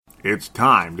It's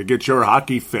time to get your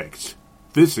hockey fix.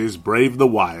 This is Brave the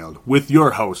Wild with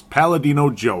your host,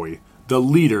 Paladino Joey, the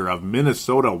leader of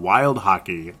Minnesota Wild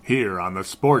hockey, here on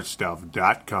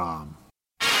thesportstuff.com.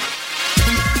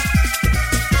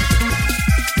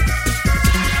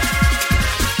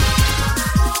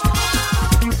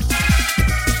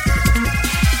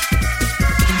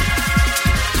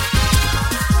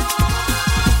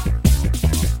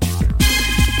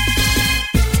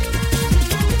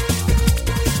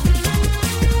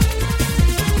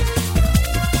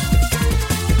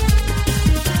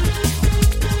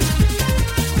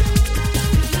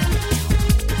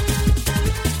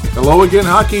 Hello again,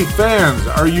 hockey fans.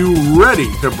 Are you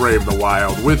ready to brave the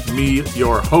wild with me,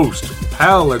 your host,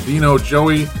 Paladino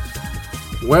Joey?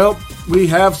 Well, we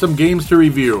have some games to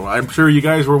review. I'm sure you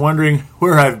guys were wondering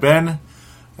where I've been,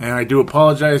 and I do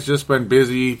apologize. Just been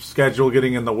busy, schedule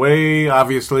getting in the way,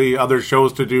 obviously other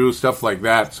shows to do, stuff like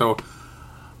that. So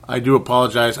I do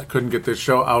apologize. I couldn't get this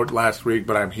show out last week,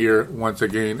 but I'm here once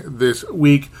again this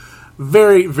week.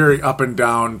 Very, very up and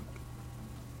down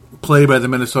play by the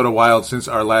Minnesota Wild since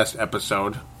our last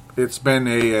episode. It's been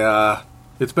a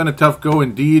tough go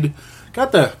indeed.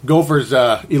 Got the Gophers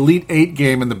Elite 8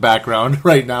 game in the background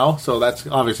right now, so that's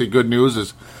obviously good news.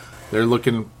 As they're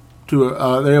looking to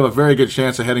they have a very good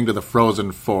chance of heading to the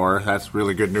Frozen Four. That's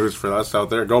really good news for us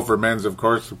out there. Gopher men's, of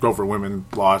course. Gopher women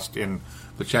lost in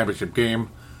the championship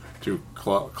game to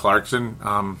Clarkson.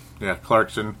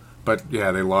 Clarkson. But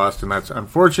yeah, they lost, and that's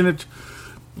unfortunate.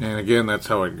 And again, that's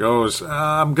how it goes.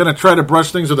 I'm going to try to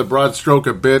brush things with a broad stroke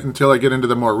a bit until I get into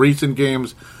the more recent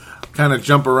games. Kind of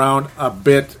jump around a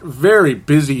bit. Very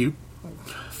busy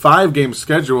 5-game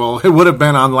schedule. It would have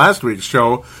been on last week's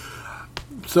show.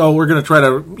 So we're going to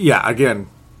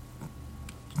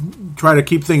try to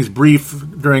keep things brief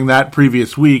during that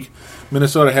previous week.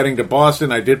 Minnesota heading to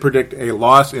Boston. I did predict a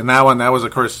loss in that one. That was,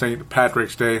 of course, St.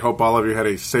 Patrick's Day. Hope all of you had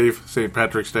a safe St.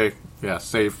 Patrick's Day. Yeah,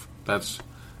 safe. That's...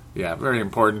 yeah, very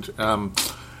important. A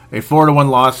 4-1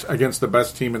 loss against the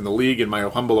best team in the league, in my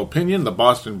humble opinion, the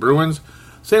Boston Bruins.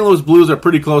 St. Louis Blues are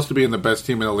pretty close to being the best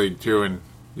team in the league, too, and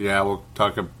yeah, we'll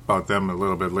talk about them a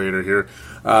little bit later here.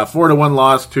 4-1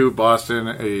 loss to Boston,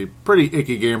 a pretty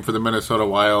icky game for the Minnesota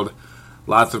Wild.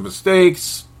 Lots of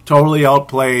mistakes, totally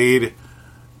outplayed.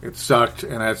 It sucked,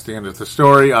 and that's the end of the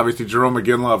story. Obviously, Jarome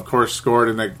Iginla, of course, scored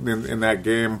in that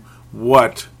game.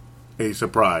 What a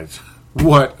surprise.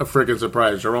 What a freaking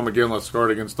surprise. Jarome Iginla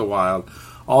scored against the Wild.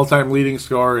 All-time leading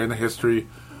scorer in the history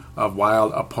of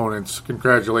Wild opponents.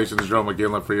 Congratulations, Jarome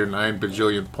Iginla, for your 9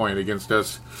 bajillionth point against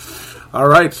us. All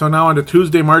right, so now on to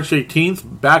Tuesday, March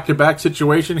 18th. Back-to-back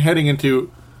situation heading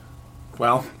into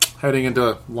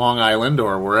Long Island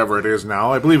or wherever it is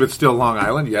now. I believe it's still Long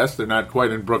Island. Yes, they're not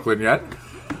quite in Brooklyn yet.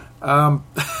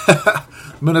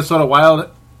 Minnesota Wild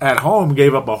at home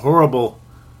gave up a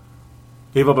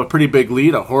pretty big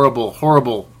lead, a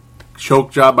horrible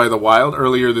choke job by the Wild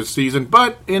earlier this season.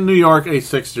 But in New York, a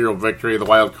 6-0 victory. The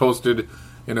Wild coasted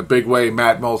in a big way.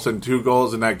 Matt Moulson, 2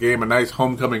 goals in that game. A nice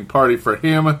homecoming party for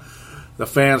him. The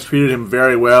fans treated him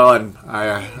very well, and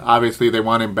obviously they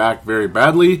want him back very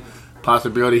badly.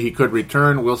 Possibility he could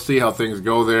return. We'll see how things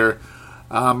go there.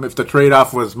 If the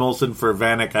trade-off was Moulson for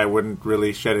Vanek, I wouldn't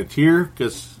really shed a tear.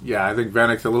 Because, I think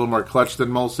Vanek's a little more clutch than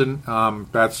Moulson.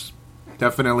 That's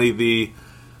definitely the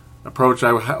approach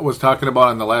I was talking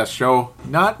about in the last show.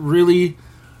 Not really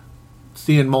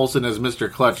seeing Moulson as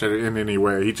Mr. Clutch in any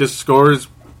way. He just scores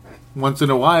once in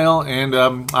a while, and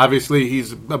obviously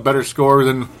he's a better scorer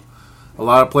than a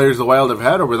lot of players the Wild have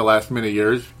had over the last many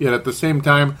years. Yet at the same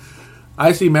time,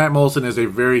 I see Matt Moulson as a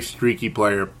very streaky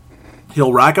player.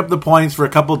 He'll rack up the points for a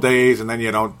couple days, and then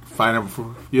you don't find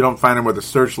him with a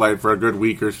searchlight for a good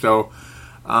week or so.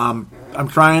 I'm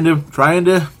trying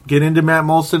to get into Matt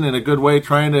Moulson in a good way,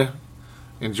 trying to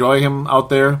enjoy him out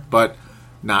there, but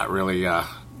not really. I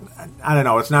don't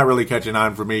know. It's not really catching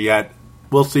on for me yet.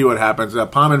 We'll see what happens.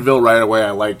 Pominville right away,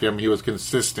 I liked him. He was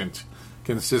consistent.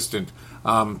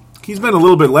 He's been a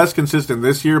little bit less consistent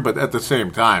this year, but at the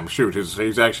same time,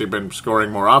 he's actually been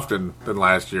scoring more often than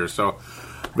last year. So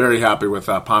very happy with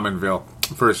Pominville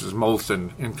versus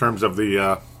Moulson in terms of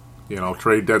the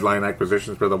trade deadline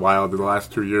acquisitions for the Wild in the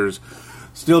last 2 years.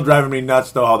 Still driving me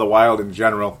nuts, though, how the Wild in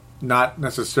general, not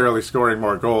necessarily scoring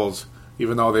more goals,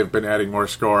 even though they've been adding more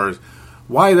scorers.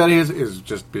 Why that is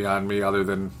just beyond me, other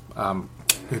than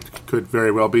it could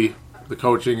very well be the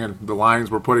coaching and the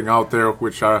lines we're putting out there,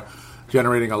 which are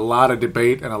generating a lot of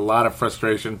debate and a lot of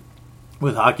frustration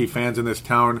with hockey fans in this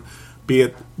town, be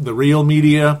it the real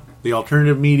media, the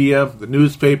alternative media, the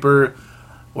newspaper,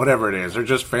 whatever it is. They're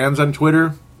just fans on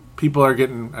Twitter people are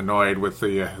getting annoyed with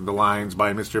the lines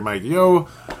by Mr. Mike Yeo.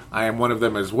 I am one of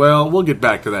them as well. We'll get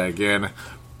back to that again.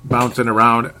 Bouncing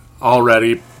around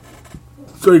already.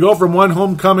 So you go from one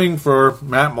homecoming for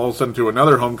Matt Moulson to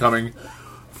another homecoming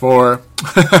for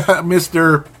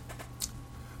Mr.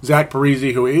 Zach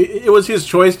Parise, who it was his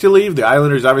choice to leave. The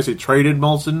Islanders obviously traded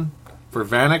Moulson for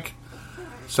Vanek.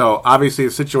 So obviously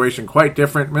the situation quite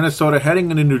different. Minnesota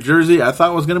heading into New Jersey, I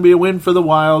thought was going to be a win for the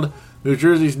Wild. New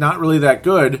Jersey's not really that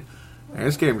good. And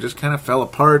this game just kind of fell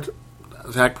apart.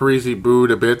 Zach Parise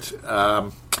booed a bit.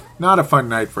 Not a fun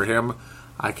night for him.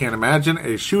 I can't imagine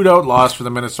a shootout loss for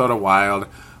the Minnesota Wild.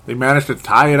 They managed to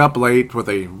tie it up late with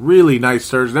a really nice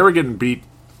surge. They were getting beat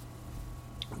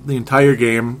the entire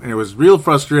game, and it was real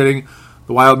frustrating.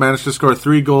 The Wild managed to score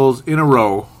 3 goals in a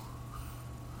row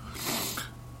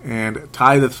and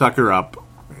tie the sucker up.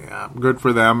 Yeah, good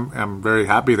for them. I'm very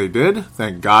happy they did.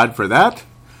 Thank God for that.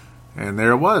 And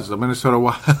there it was. The Minnesota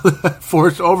Wild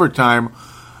forced overtime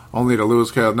only to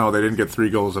lose. No, they didn't get 3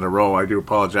 goals in a row. I do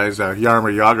apologize.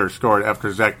 Jaromir Jagr scored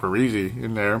after Zach Parise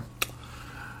in there.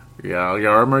 Yeah,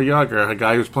 Jaromir Jagr, a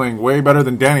guy who's playing way better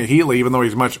than Danny Heatley, even though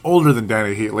he's much older than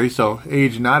Danny Heatley. So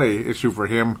age not a issue for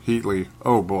him. Heatley,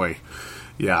 oh boy.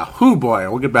 Yeah, boy.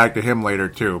 We'll get back to him later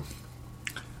too.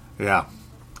 Yeah.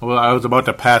 Well, I was about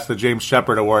to pass the James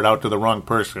Shepard Award out to the wrong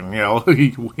person.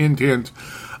 Hint, hint.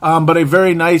 But a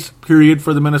very nice period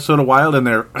for the Minnesota Wild in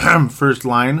their first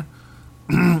line.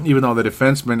 Even though the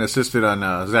defenseman assisted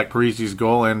on Zach Parise's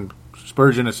goal and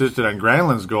Spurgeon assisted on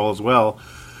Granlund's goal as well.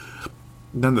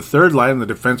 Then the third line, the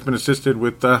defenseman assisted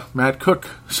with Matt Cook.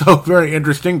 So very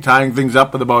interesting, tying things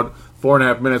up with about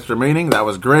 4.5 minutes remaining. That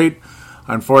was great.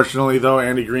 Unfortunately, though,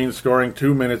 Andy Green scoring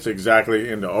 2 minutes exactly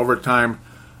into overtime.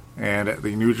 And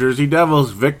the New Jersey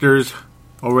Devils, victors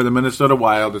over the Minnesota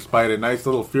Wild, despite a nice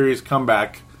little furious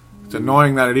comeback. It's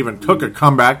annoying that it even took a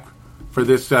comeback for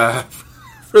this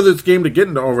for this game to get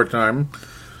into overtime.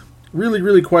 Really,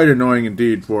 really quite annoying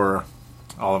indeed for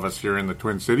all of us here in the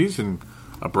Twin Cities and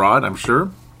abroad, I'm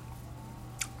sure.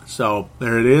 So,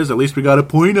 there it is. At least we got a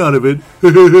point out of it.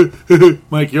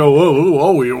 Mike, we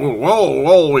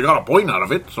got a point out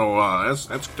of it. So,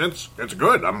 that's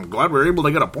good. I'm glad we were able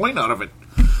to get a point out of it.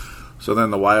 So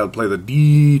then the Wild play the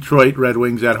Detroit Red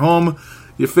Wings at home.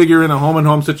 You figure in a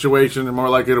home-and-home situation, they're more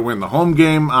likely to win the home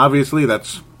game. Obviously,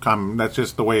 that's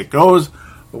just the way it goes.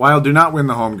 The Wild do not win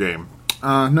the home game.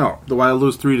 No, the Wild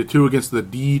lose 3-2 against the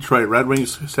Detroit Red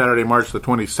Wings Saturday, March the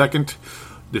 22nd.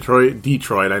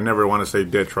 Detroit, I never want to say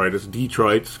Detroit. It's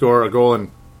Detroit. Score a goal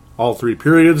in all 3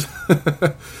 periods.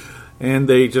 And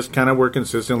they just kind of were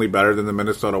consistently better than the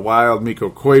Minnesota Wild.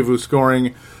 Mikko Koivu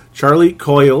scoring. Charlie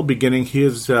Coyle beginning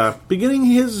his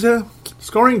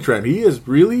scoring trend. He has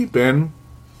really been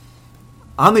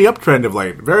on the uptrend of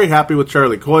late. Very happy with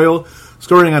Charlie Coyle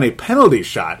scoring on a penalty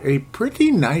shot. A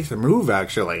pretty nice move,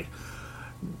 actually.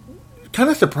 Kind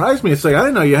of surprised me. It's like, I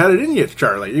didn't know you had it in you,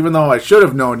 Charlie, even though I should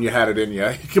have known you had it in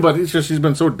you. But it's just he's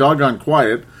been so doggone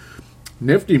quiet.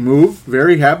 Nifty move.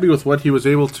 Very happy with what he was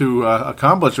able to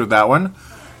accomplish with that one.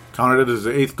 Counted it as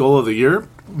the 8th goal of the year.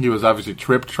 He was obviously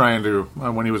tripped trying to,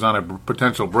 when he was on a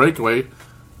potential breakaway.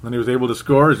 Then he was able to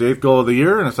score his 8th goal of the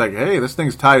year. And it's like, hey, this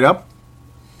thing's tied up.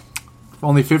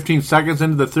 Only 15 seconds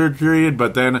into the third period.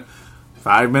 But then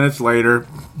 5 minutes later,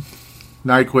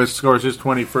 Nyquist scores his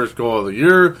 21st goal of the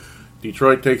year.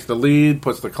 Detroit takes the lead,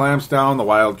 puts the clamps down. The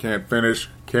Wild can't finish,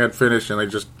 and they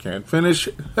just can't finish.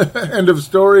 End of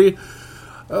story.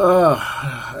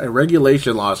 A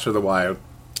regulation loss for the Wild.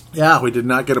 Yeah, we did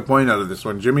not get a point out of this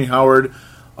one. Jimmy Howard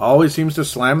always seems to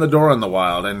slam the door on the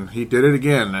Wild, and he did it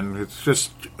again. And it's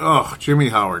just, Jimmy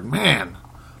Howard, man.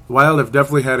 The Wild have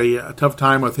definitely had a tough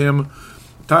time with him.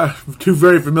 2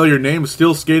 very familiar names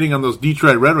still skating on those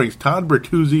Detroit Red Wings. Todd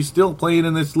Bertuzzi still playing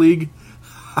in this league.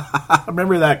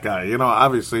 Remember that guy?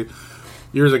 Obviously,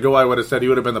 years ago I would have said he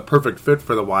would have been the perfect fit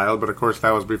for the Wild, but of course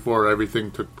that was before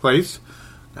everything took place.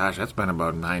 Gosh, that's been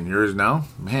about 9 years now.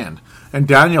 Man. And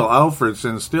Daniel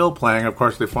Alfredson still playing, of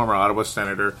course, the former Ottawa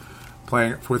Senator,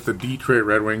 playing with the Detroit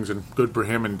Red Wings, and good for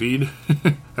him indeed.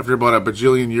 After about a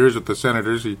bajillion years with the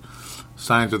Senators, he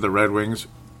signs with the Red Wings.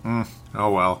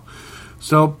 Oh well.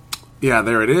 So, yeah,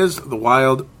 there it is. The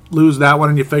Wild lose that one,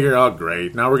 and you figure, oh,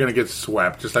 great. Now we're going to get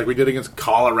swept, just like we did against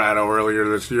Colorado earlier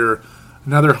this year.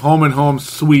 Another home-and-home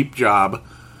sweep job.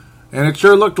 And it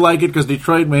sure looked like it because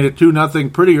Detroit made it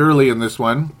 2-0 pretty early in this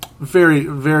one. Very,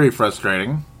 very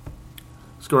frustrating.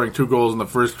 Scoring 2 goals in the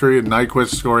first period,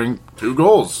 Nyquist scoring 2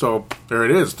 goals. So there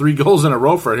it is. 3 goals in a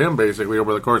row for him, basically,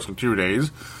 over the course of 2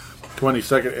 days.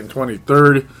 22nd and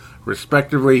 23rd,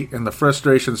 respectively. And the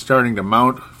frustration starting to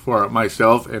mount for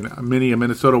myself and a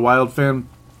Minnesota Wild fan.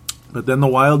 But then the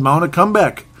Wild mount a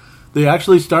comeback. they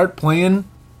actually start playing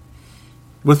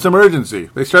with some urgency.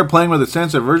 They start playing with a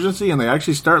sense of urgency, and they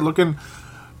actually start looking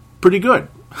pretty good.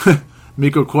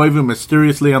 Mikko Koivu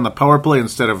mysteriously on the power play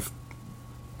instead of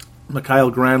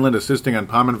Mikael Granlund assisting on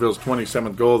Pominville's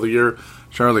 27th goal of the year.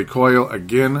 Charlie Coyle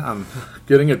again on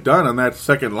getting it done on that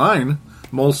second line.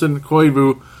 Molson,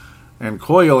 Koivu, and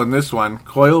Coyle in this one.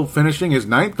 Coyle finishing his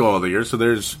 9th goal of the year, so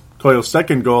there's Coyle's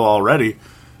second goal already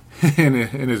in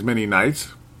as many nights,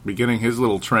 beginning his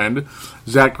little trend.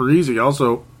 Zach Parise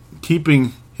also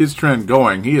keeping his trend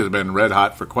going. He has been red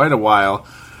hot for quite a while.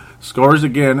 Scores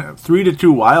again,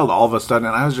 3-2 Wild all of a sudden,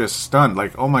 and I was just stunned.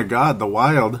 Like, oh my God, the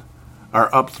Wild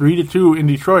are up 3-2 in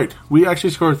Detroit. We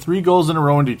actually scored 3 goals in a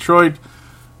row in Detroit.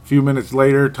 A few minutes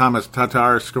later, Thomas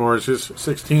Tatar scores his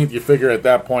 16th. You figure at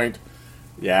that point,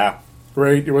 yeah,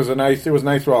 great. It was nice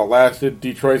while it lasted.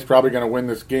 Detroit's probably going to win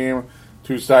this game.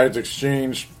 Two sides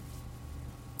exchange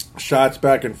shots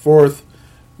back and forth.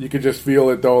 You could just feel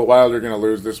it, though. The Wild are going to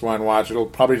lose this one. Watch, it'll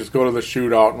probably just go to the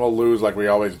shootout, and we'll lose like we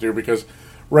always do, because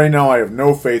right now I have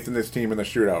no faith in this team in the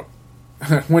shootout.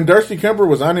 When Darcy Kuemper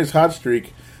was on his hot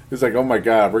streak, it's like, oh my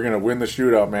God, we're going to win the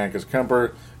shootout, man, because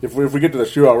Kuemper, if we get to the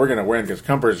shootout, we're going to win, because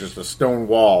Kuemper is just a stone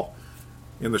wall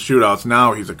in the shootouts.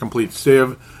 Now he's a complete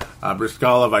sieve.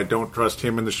 Briskalov, I don't trust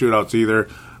him in the shootouts either,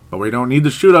 but we don't need the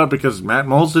shootout because Matt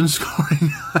Molson's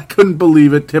scoring. I couldn't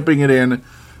believe it, tipping it in.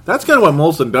 That's kind of what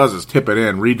Molson does, is tip it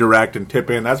in, redirect and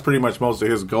tip in. That's pretty much most of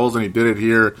his goals, and he did it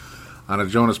here on a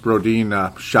Jonas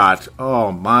Brodin shot.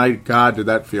 Oh my God, did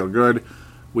that feel good.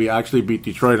 We actually beat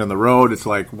Detroit on the road. It's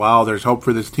like, wow, there's hope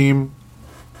for this team.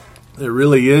 There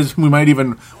really is. We might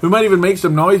even make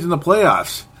some noise in the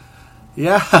playoffs.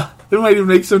 Yeah, we might even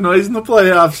make some noise in the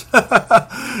playoffs.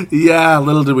 Yeah,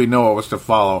 little did we know what was to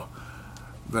follow.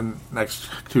 The next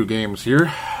 2 games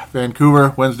here.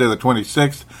 Vancouver, Wednesday the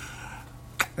 26th.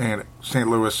 And St.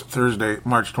 Louis, Thursday,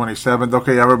 March 27th.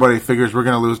 Okay, everybody figures we're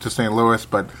going to lose to St. Louis,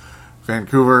 but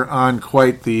Vancouver on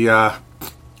quite the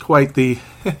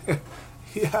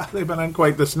yeah, they've been on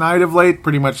quite the snide of late,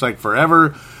 pretty much like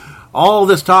forever. All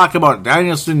this talk about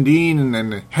Daniel Sundin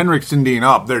and Henrik Sundin,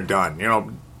 oh, they're done. You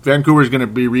know, Vancouver's going to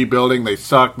be rebuilding. They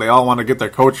suck. They all want to get their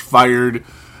coach fired.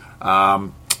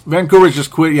 Vancouver's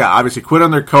just quit. Yeah, obviously quit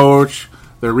on their coach.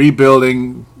 They're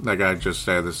rebuilding. Like I just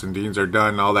said, the Sundins are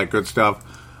done, all that good stuff.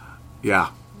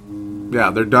 Yeah,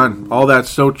 they're done. All that's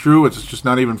so true, it's just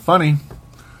not even funny.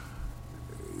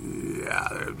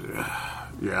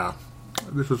 Yeah.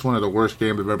 This was one of the worst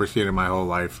games I've ever seen in my whole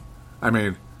life. I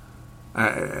mean,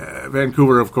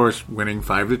 Vancouver, of course, winning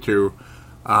 5-2.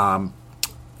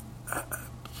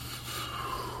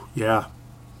 Yeah,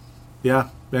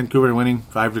 Vancouver winning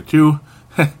 5-2.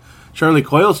 Charlie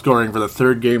Coyle scoring for the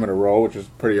 3rd game in a row, which is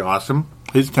pretty awesome.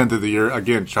 His 10th of the year.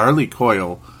 Again, Charlie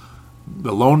Coyle,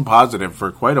 the lone positive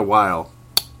for quite a while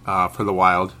for the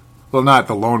Wild. Well, not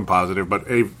the lone positive, but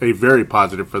a very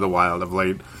positive for the Wild of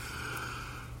late.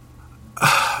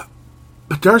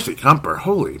 But Darcy Kuemper,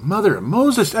 holy mother of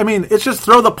Moses. I mean, it's just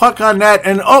throw the puck on net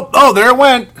and oh, there it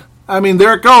went. I mean,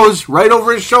 there it goes, right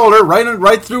over his shoulder,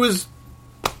 right through his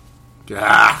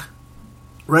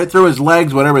right through his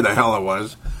legs, whatever the hell it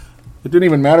was. It didn't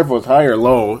even matter if it was high or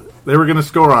low. They were going to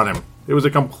score on him. It was a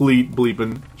complete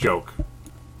bleeping joke.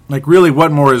 Like, really,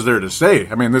 what more is there to say?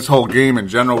 I mean, this whole game in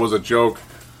general was a joke.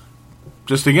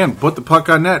 Just, again, put the puck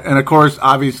on net. And, of course,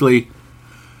 obviously,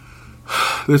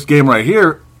 this game right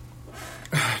here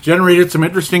generated some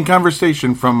interesting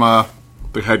conversation from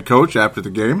the head coach after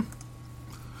the game.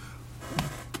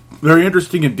 Very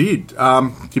interesting indeed.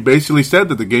 He basically said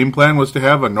that the game plan was to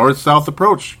have a north-south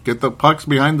approach. Get the pucks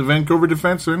behind the Vancouver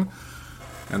defenseman.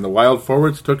 And the Wild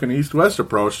forwards took an east-west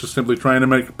approach, just simply trying to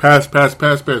make pass back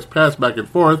and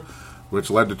forth, which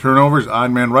led to turnovers,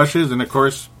 odd-man rushes, and, of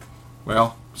course,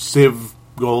 well, Civ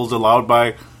goals allowed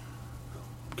by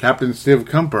Captain Civ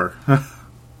Kuemper.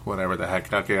 Whatever the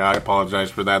heck. Okay, I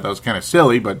apologize for that. That was kind of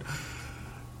silly, but,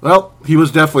 well, he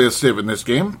was definitely a Civ in this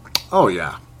game. Oh,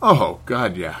 yeah. Oh,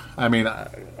 God, yeah. I mean,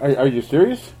 are you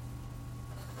serious?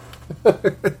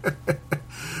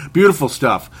 Beautiful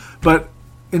stuff. But,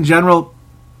 in general,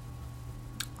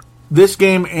 this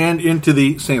game and into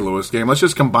the St. Louis game, let's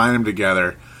just combine them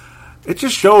together. It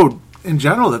just showed, in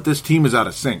general, that this team is out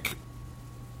of sync.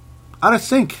 Out of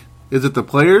sync. Is it the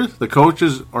players, the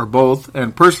coaches, or both?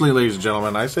 And personally, ladies and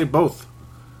gentlemen, I say both.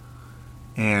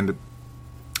 And,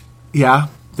 yeah,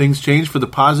 things change for the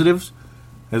positives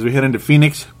as we head into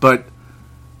Phoenix. But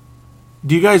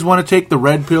do you guys want to take the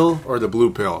red pill or the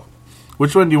blue pill?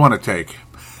 Which one do you want to take?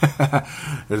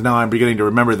 As now I'm beginning to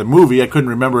remember the movie. I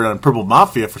couldn't remember it on Purple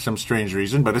Mafia for some strange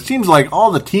reason. But it seems like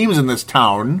all the teams in this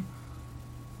town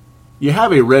you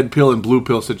have a red pill and blue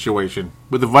pill situation.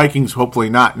 With the Vikings, hopefully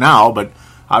not now, but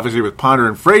obviously with Ponder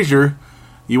and Frazier,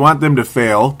 you want them to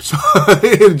fail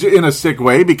in a sick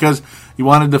way because you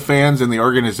wanted the fans and the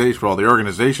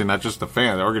organization, not just the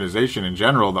fans, the organization in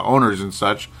general, the owners and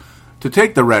such, to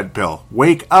take the red pill.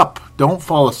 Wake up. Don't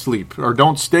fall asleep or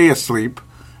don't stay asleep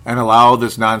and allow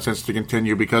this nonsense to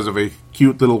continue because of a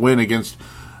cute little win against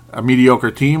a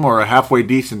mediocre team or a halfway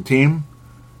decent team.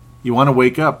 You want to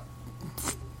wake up.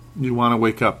 You want to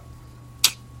wake up.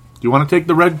 You want to take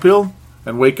the red pill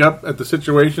and wake up at the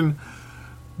situation?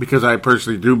 Because I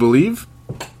personally do believe,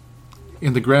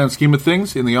 in the grand scheme of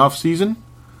things, in the off-season,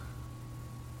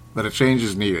 that a change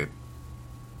is needed.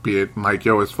 Be it Mike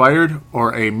Yeo is fired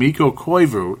or a Mikko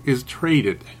Koivu is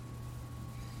traded.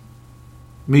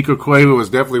 Mikko Koivu was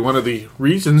definitely one of the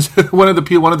reasons, one of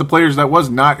the players that was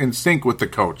not in sync with the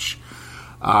coach,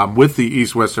 with the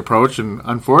East-West approach, and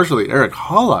unfortunately, Erik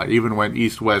Haula even went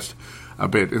East-West a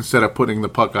bit instead of putting the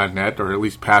puck on net or at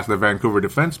least past the Vancouver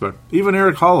defenseman. Even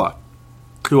Erik Haula,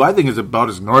 who I think is about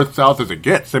as north-south as it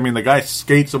gets. I mean, the guy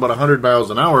skates about 100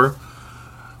 miles an hour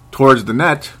towards the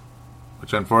net,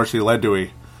 which unfortunately led to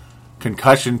a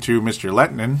concussion to Mr.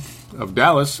 Lettinen of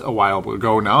Dallas a while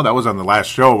ago now. That was on the last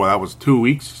show. Well, that was 2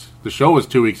 weeks. The show was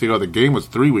 2 weeks ago. The game was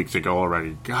 3 weeks ago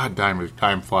already. God damn it,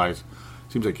 time flies.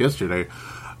 Seems like yesterday.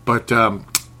 But,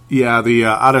 the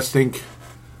out of sync,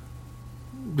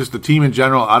 just the team in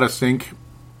general, out of sync,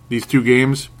 these two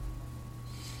games.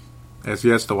 As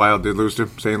yes, the Wild did lose to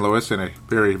St. Louis in a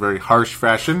very, very harsh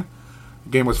fashion.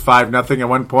 The game was 5-0 at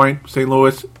one point. St.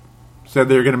 Louis said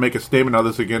they were going to make a statement on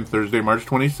this again Thursday, March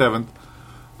 27th.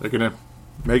 They're going to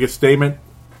make a statement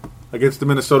against the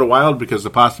Minnesota Wild because the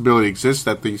possibility exists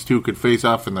that these two could face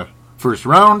off in the first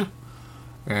round.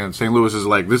 And St. Louis is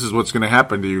like, this is what's going to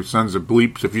happen to you sons of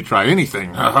bleeps if you try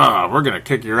anything. We're going to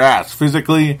kick your ass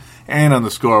physically and on the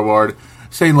scoreboard.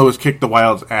 St. Louis kicked the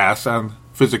Wild's ass on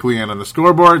physically and on the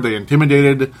scoreboard. They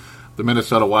intimidated the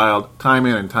Minnesota Wild time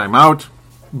in and time out.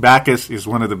 Backes is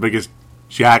one of the biggest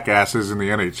jackasses in the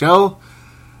NHL.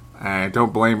 I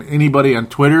don't blame anybody on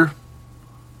Twitter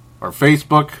or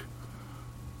Facebook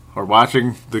or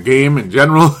watching the game in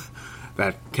general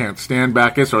that can't stand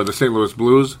Backes or the St. Louis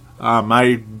Blues.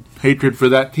 My hatred for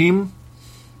that team,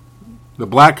 the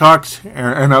Blackhawks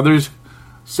and others,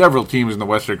 several teams in the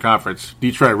Western Conference.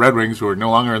 Detroit Red Wings, who are no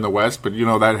longer in the West, but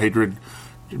that hatred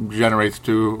generates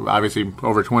to, obviously,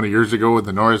 over 20 years ago with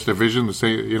the Norris Division, with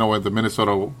the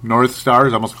Minnesota North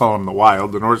Stars. I almost call them the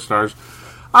Wild, the North Stars.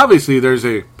 Obviously, there's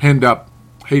a pinned-up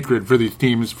hatred for these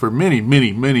teams for many,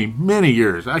 many, many, many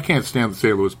years. I can't stand the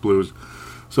St. Louis Blues.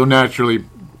 So, naturally,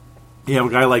 you have a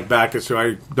guy like Backes, who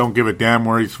I don't give a damn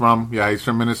where he's from. Yeah, he's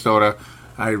from Minnesota.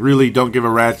 I really don't give a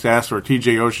rat's ass where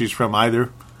TJ Oshie's from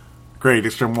either. Great,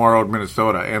 he's from Warroad,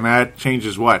 Minnesota. And that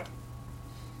changes what?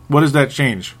 What does that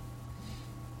change?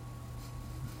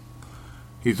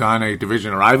 He's on a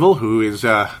division rival who is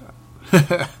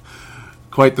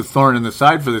quite the thorn in the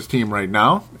side for this team right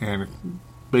now. And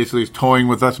basically is toying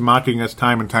with us, mocking us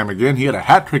time and time again. He had a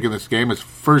hat trick in this game, his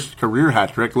first career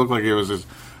hat trick. Looked like it was his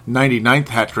 99th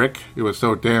hat trick. It was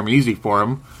so damn easy for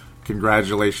him.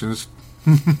 Congratulations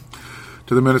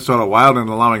to the Minnesota Wild in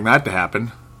allowing that to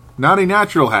happen. Not a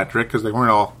natural hat trick because they weren't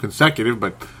all consecutive,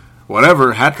 but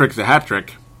whatever. Hat trick's a hat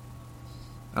trick.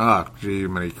 Gee,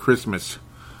 Merry Christmas.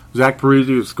 Zach Parise,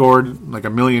 who scored like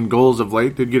 1 million goals of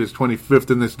late, did get his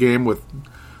 25th in this game with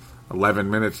 11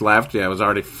 minutes left. Yeah, it was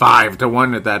already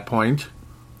 5-1 at that point.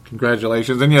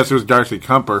 Congratulations. And yes, it was Darcy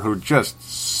Kuemper, who just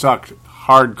sucked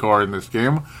hardcore in this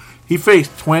game. He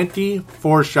faced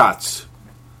 24 shots.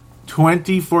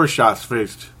 24 shots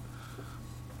faced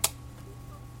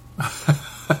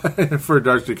for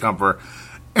Darcy Kuemper.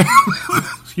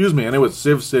 Excuse me, and it was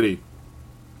Civ City.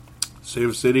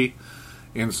 Civ City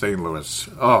in St. Louis.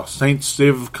 Oh, St.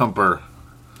 Civ Kuemper.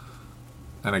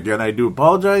 And again, I do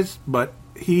apologize, but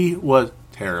he was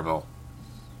terrible.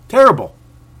 Terrible.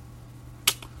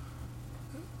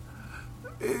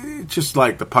 It's just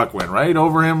like the puck went right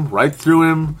over him, right through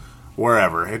him,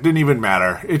 wherever. It didn't even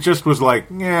matter. It just was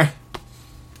like, I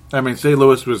mean, St.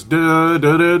 Louis was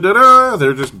da-da-da-da-da.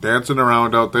 They're just dancing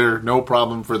around out there. No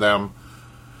problem for them.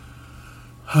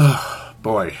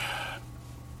 Boy.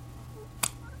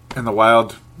 And the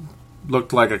Wild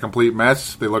looked like a complete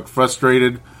mess. They looked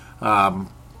frustrated. Kyle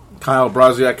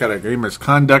Brodziak had a game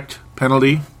misconduct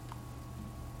penalty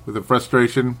with the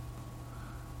frustration.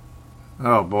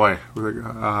 Oh, boy.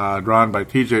 Drawn by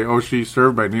TJ Oshie,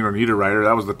 served by Nino Niederreiter.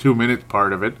 That was the 2-minute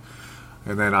part of it.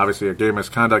 And then, obviously, a game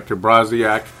misconduct to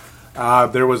Brodziak.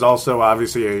 There was also,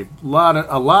 obviously, a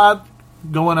lot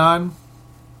going on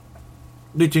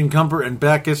Ditching Kumper and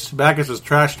Backus. Backus is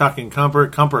trash-talking Kumper.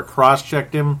 Kumper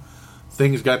cross-checked him.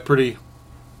 Things got pretty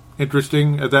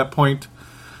interesting at that point.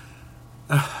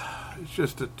 It's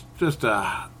just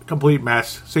a complete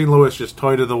mess. St. Louis just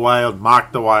toyed to the Wild,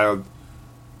 mocked the Wild,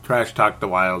 trash-talked the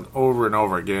Wild over and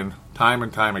over again, time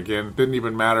and time again. Didn't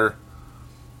even matter.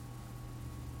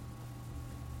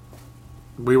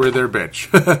 We were their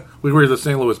bitch. We were the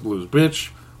St. Louis Blues bitch.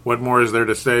 What more is there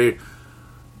to say?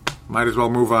 Might as well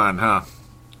move on, huh?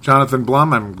 Jonathan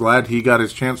Blum, I'm glad he got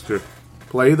his chance to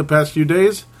play the past few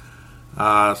days.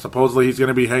 Supposedly he's going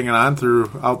to be hanging on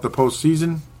throughout the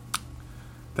postseason.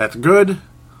 That's good.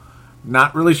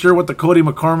 Not really sure what the Cody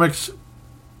McCormicks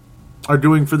are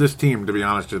doing for this team, to be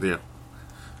honest with you.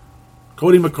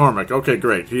 Cody McCormick, okay,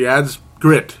 great. He adds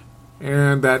grit.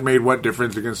 And that made what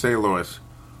difference against St. Louis?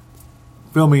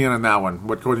 Fill me in on that one,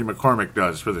 what Cody McCormick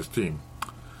does for this team.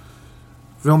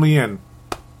 Fill me in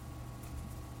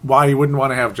why he wouldn't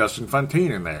want to have Justin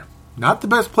Fontaine in there. Not the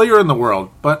best player in the world,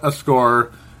 but a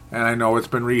scorer. And I know it's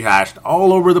been rehashed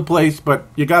all over the place, but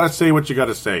you got to say what you got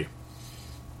to say.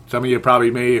 Some of you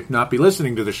probably may not be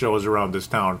listening to the shows around this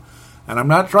town. And I'm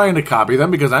not trying to copy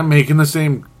them because I'm making the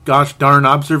same gosh darn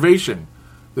observation.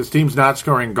 This team's not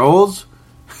scoring goals.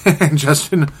 And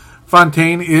Justin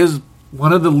Fontaine is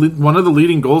one of the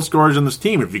leading goal scorers on this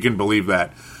team, if you can believe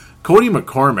that. Cody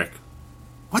McCormick.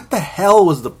 What the hell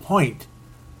was the point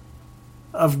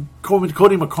of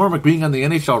Cody McCormick being on the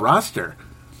NHL roster?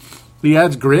 He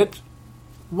adds grit.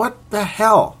 What the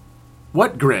hell?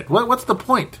 What grit? What's the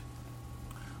point?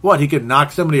 What, he could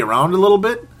knock somebody around a little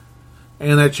bit?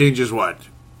 And that changes what?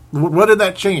 What did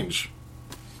that change?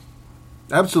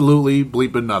 Absolutely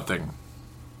bleeping nothing.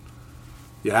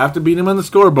 You have to beat him on the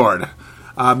scoreboard.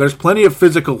 There's plenty of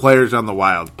physical players on the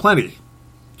Wild. Plenty.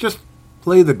 Just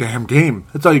play the damn game.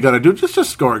 That's all you got to do. Just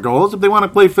score goals. If they want to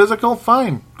play physical,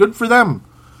 fine. Good for them.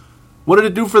 What did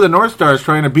it do for the North Stars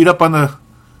trying to beat up on the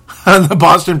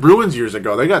Boston Bruins years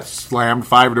ago? They got slammed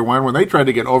 5-1 when they tried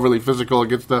to get overly physical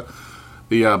against the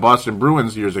Boston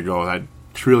Bruins years ago. That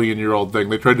trillion-year-old thing.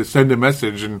 They tried to send a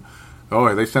message, and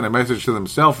they sent a message to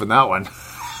themselves in that one.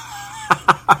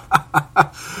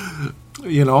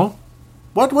 You know,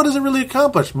 what does it really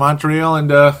accomplish? Montreal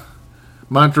and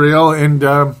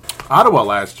Ottawa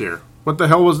last year. What the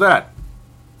hell was that?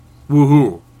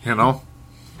 Woohoo! You know.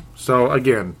 So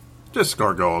again, just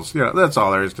score goals. Yeah, that's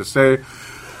all there is to say.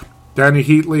 Danny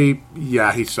Heatley,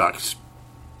 yeah, he sucks.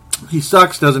 He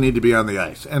sucks. Doesn't need to be on the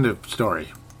ice. End of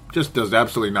story. Just does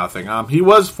absolutely nothing. He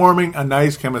was forming a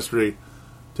nice chemistry,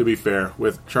 to be fair,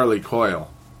 with Charlie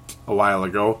Coyle a while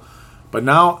ago. But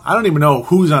now, I don't even know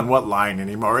who's on what line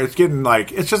anymore. It's getting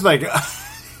like, it's just like,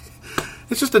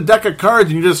 it's just a deck of cards,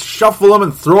 and you just shuffle them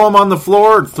and throw them on the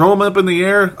floor and throw them up in the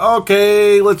air.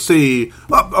 Okay, let's see.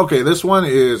 Oh, okay, this one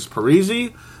is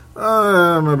Parise.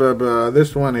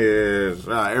 This one is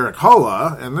Eric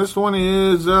Holla, and this one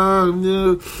is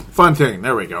Fontaine.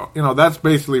 There we go. You know, that's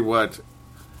basically what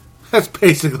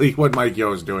Mike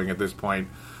Yeo is doing at this point.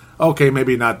 Okay,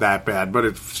 maybe not that bad, but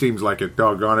it seems like it,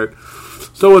 doggone it.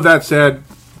 So with that said,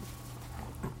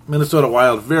 Minnesota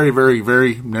Wild, very, very,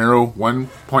 very narrow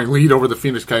 1-point lead over the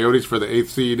Phoenix Coyotes for the 8th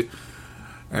seed,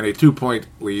 and a 2-point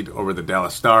lead over the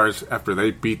Dallas Stars after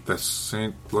they beat the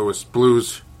St. Louis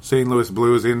Blues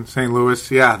in St.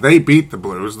 Louis. Yeah, they beat the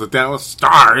Blues. The Dallas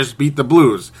Stars beat the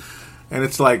Blues. And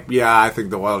it's like, yeah, I think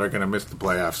the Wild are going to miss the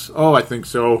playoffs. Oh, I think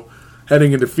so.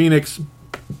 Heading into Phoenix,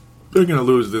 they're going to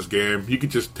lose this game. You can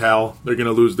just tell they're going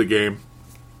to lose the game.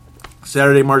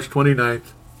 Saturday, March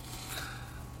 29th.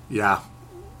 Yeah.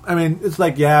 I mean, it's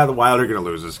like, yeah, the Wild are going to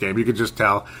lose this game. You can just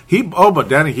tell. But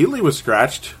Danny Heatley was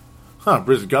scratched.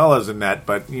 Brizgala's in that,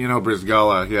 but, you know,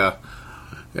 Brizgala, yeah.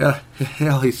 Yeah,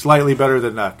 hell, he's slightly better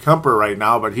than Kumper right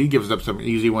now, but he gives up some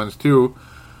easy ones, too.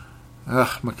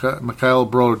 Mikhail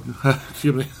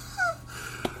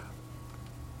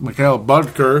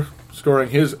Budker scoring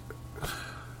his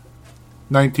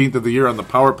 19th of the year on the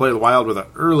power play. The Wild with an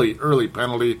early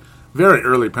penalty. Very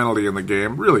early penalty in the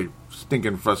game. Really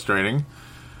stinking frustrating.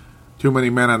 Too many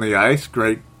men on the ice.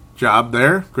 Great job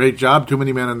there. Great job. Too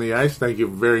many men on the ice. Thank you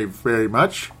very, very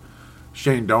much.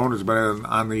 Shane Doan has been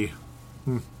on the...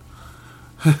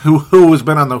 Who was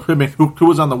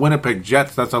on the Winnipeg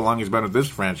Jets? That's how long he's been with this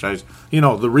franchise. You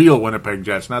know, the real Winnipeg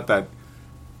Jets, not that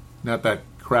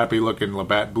crappy looking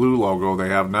Labatt Blue logo they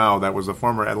have now. That was the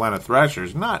former Atlanta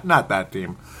Thrashers. Not that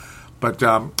team. But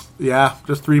yeah,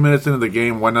 just 3 minutes into the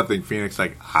game, 1-0 Phoenix.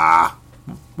 Like,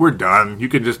 we're done. You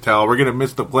can just tell we're gonna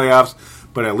miss the playoffs,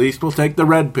 but at least we'll take the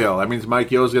red pill. That means Mike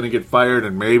Yeo's gonna get fired,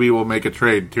 and maybe we'll make a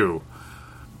trade too.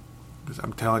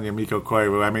 I'm telling you, Mikko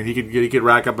Koivu, I mean, he could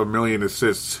rack up 1 million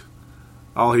assists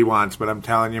all he wants. But I'm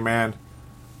telling you, man,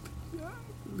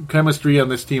 chemistry on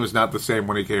this team is not the same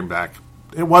when he came back.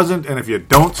 It wasn't, and if you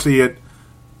don't see it,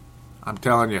 I'm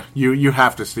telling you, you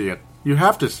have to see it. You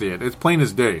have to see it. It's plain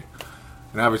as day.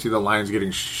 And obviously the line's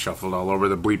getting shuffled all over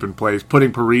the bleeping place,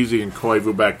 putting Parise and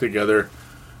Koivu back together.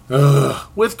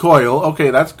 With Coyle, okay,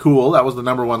 that's cool. That was the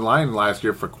number one line last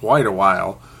year for quite a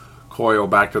while. Coyle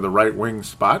back to the right wing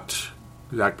spot.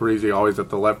 Zach Parise always at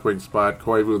the left wing spot.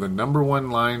 Koivu, the number one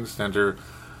line center.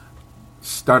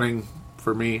 Stunning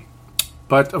for me.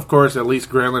 But, of course, at least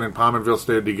Granlund and Pominville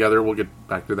stayed together. We'll get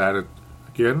back to that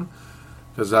again.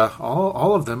 Because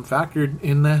all of them factored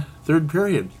in the third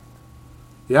period.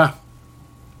 Yeah.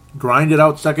 Grinded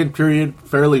out second period.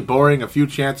 Fairly boring. A few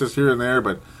chances here and there.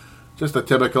 But just a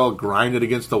typical grinded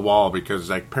against the wall. Because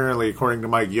apparently, according to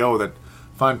Mike Yeo, that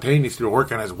Fontaine needs to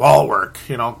work on his wall work.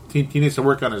 You know, he needs to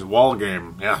work on his wall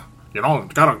game. Yeah. You know,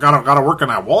 gotta work on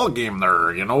that wall game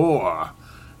there. You know,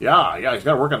 Yeah, he's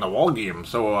got to work on the wall game.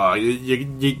 So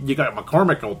you got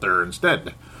McCormick out there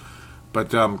instead. But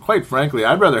quite frankly,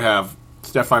 I'd rather have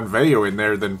Stefan Veilleux in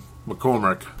there than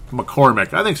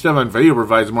McCormick. I think Stefan Veilleux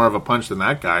provides more of a punch than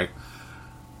that guy.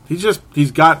 I just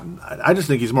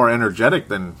think he's more energetic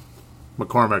than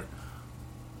McCormick.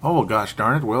 Oh, gosh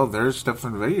darn it. Well, there's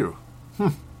Stefan Veilleux.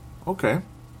 Okay.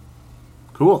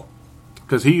 Cool.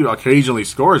 Because he occasionally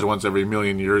scores once every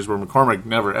million years, where McCormick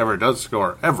never, ever does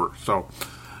score, ever. So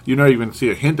you don't even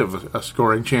see a hint of a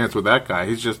scoring chance with that guy.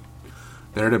 He's just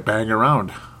there to bang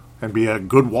around and be a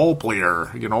good wall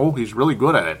player. You know, he's really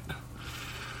good at it.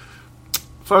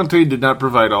 Fontaine did not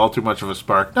provide all too much of a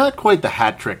spark. Not quite the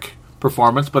hat trick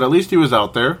performance, but at least he was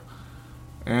out there.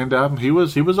 And he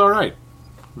was all right.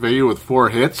 Veilleux with 4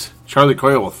 hits. Charlie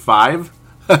Coyle with 5.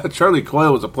 Charlie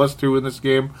Coyle was a +2 in this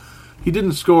game. He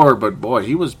didn't score, but boy,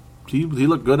 he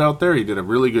looked good out there. He did a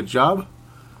really good job.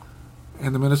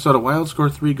 And the Minnesota Wild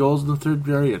scored 3 goals in the third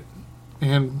period.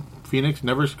 And Phoenix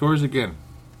never scores again.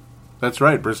 That's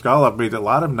right, Bryzgalov made a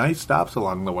lot of nice stops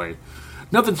along the way.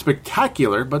 Nothing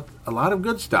spectacular, but a lot of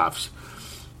good stops.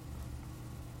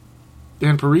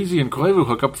 And Parise and Koivu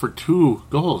hook up for 2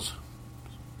 goals.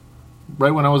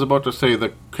 Right when I was about to say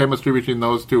the chemistry between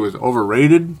those two is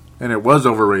overrated, and it was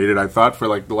overrated, I thought, for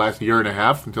like the last year and a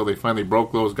half until they finally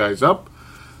broke those guys up.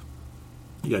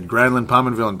 You got Granlund,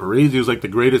 Pominville, and Parise. It was like the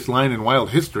greatest line in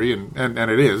Wild history, and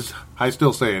it is. I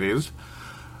still say it is.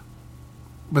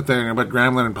 But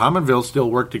Granlund and Pominville still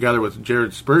work together with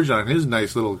Jared Spurgeon on his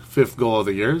nice little 5th goal of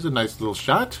the year. It's a nice little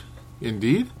shot,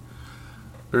 indeed.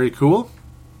 Very cool.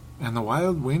 And the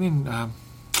Wild win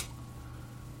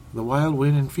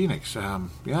in Phoenix.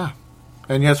 Yeah.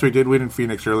 And yes, we did win in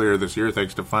Phoenix earlier this year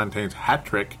thanks to Fontaine's hat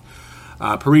trick.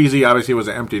 Parise obviously was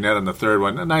an empty net on the third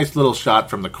one. A nice little shot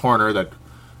from the corner that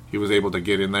he was able to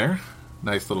get in there.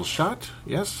 Nice little shot.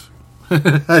 Yes.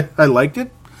 I liked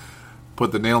it.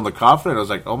 Put the nail in the coffin, and I was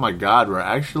like, oh my God, we're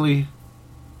actually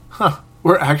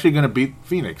going to beat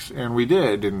Phoenix. And we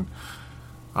did. And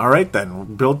all right then. We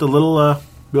built a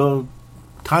little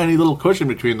tiny little cushion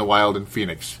between the Wild and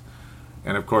Phoenix.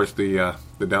 And of course the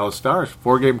Dallas Stars.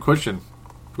 4-game cushion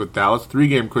with Dallas.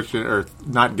 3-game cushion, or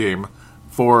not game,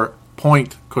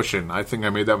 4-point cushion. I think I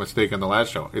made that mistake on the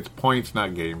last show. It's points,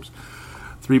 not games.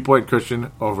 3-point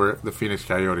cushion over the Phoenix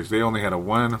Coyotes. They only had a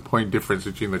 1-point difference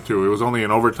between the two. It was only an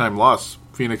overtime loss.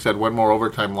 Phoenix had 1 more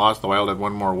overtime loss. The Wild had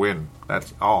 1 more win.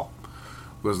 That's all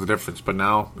was the difference. But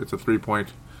now it's a 3-point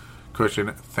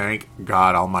cushion. Thank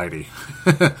God Almighty.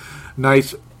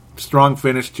 Nice, strong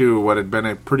finish to what had been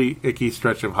a pretty icky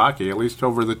stretch of hockey, at least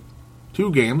over the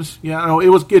 2 games. Yeah, no,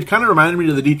 it kind of reminded me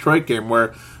of the Detroit game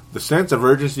where the sense of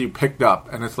urgency picked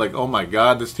up, and it's like, oh my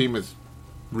God, this team is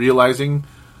realizing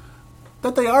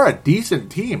that they are a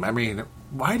decent team. I mean,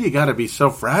 why do you got to be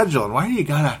so fragile, and why do you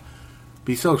got to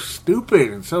be so stupid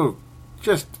and so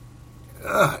just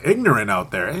ignorant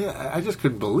out there? I just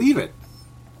couldn't believe it.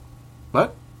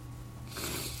 But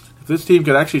if this team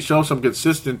could actually show some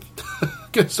consistency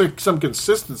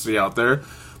out there,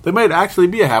 they might actually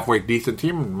be a halfway decent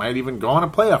team and might even go on a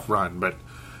playoff run. But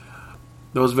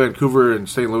those Vancouver and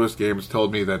St. Louis games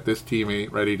told me that this team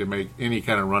ain't ready to make any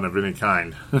kind of run of any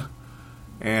kind.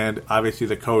 And obviously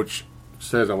the coach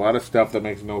says a lot of stuff that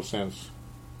makes no sense.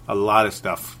 A lot of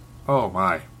stuff. Oh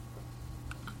my.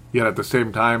 Yet at the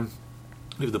same time,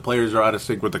 if the players are out of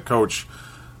sync with the coach,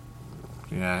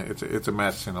 yeah, it's a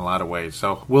mess in a lot of ways.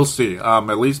 So we'll see.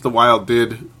 At least the Wild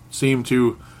did seem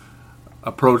to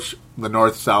approach the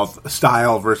north-south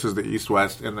style versus the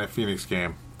east-west in the Phoenix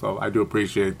game. So I do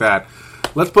appreciate that.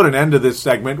 Let's put an end to this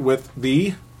segment with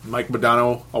the Mike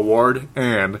Modano Award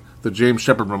and the James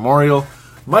Shepard Memorial.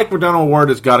 Mike McDonough Award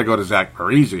has got to go to Zach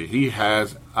Parise. He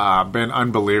has been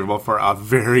unbelievable for a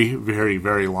very, very,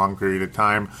 very long period of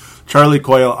time. Charlie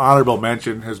Coyle, honorable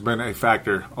mention, has been a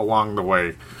factor along the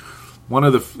way. One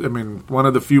of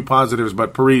the few positives,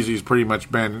 but Parise's pretty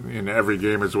much been in every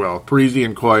game as well. Parise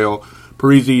and Coyle.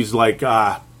 Parise's like,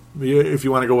 if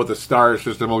you want to go with the star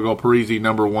system, we'll go Parise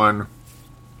number 1,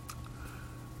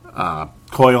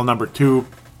 Coyle number 2,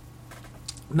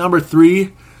 number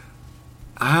 3.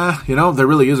 There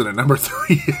really isn't a number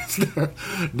 3. Is there?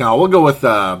 No, we'll go with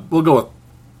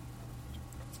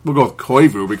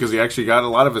Koivu because he actually got a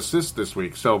lot of assists this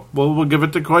week. So we'll give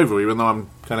it to Koivu, even though I'm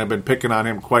kind of been picking on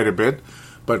him quite a bit.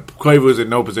 But Koivu is in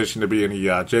no position to be any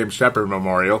James Shepard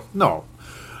memorial. No.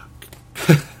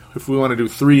 If we want to do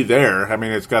 3 there, I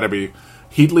mean, it's got to be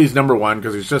Heatley's number 1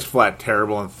 because he's just flat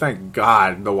terrible. And thank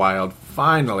God the Wild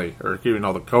finally, or even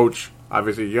though the coach,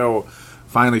 obviously,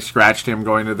 finally scratched him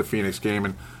going to the Phoenix game.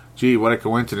 And, gee, what a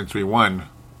coincidence we won.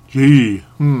 Gee,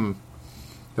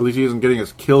 At least he isn't getting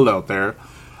us killed out there.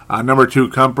 Number 2,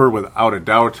 Kumper, without a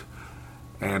doubt.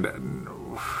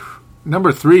 And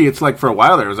number 3, it's like for a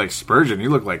while there, it was like Spurgeon. He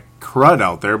looked like crud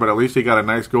out there, but at least he got a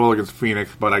nice goal against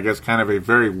Phoenix. But I guess kind of a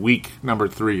very weak number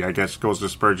 3, I guess, goes to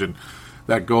Spurgeon.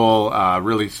 That goal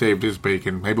really saved his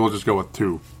bacon. Maybe we'll just go with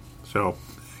 2. So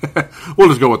we'll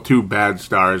just go with 2 bad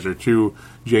stars or 2,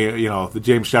 the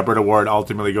James Shepard Award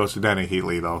ultimately goes to Danny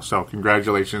Heatley, though. So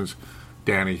congratulations,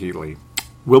 Danny Heatley.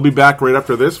 We'll be back right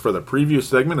after this for the preview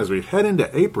segment as we head into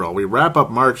April. We wrap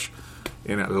up March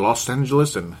in Los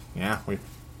Angeles, and we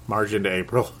march into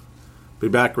April. Be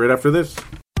back right after this.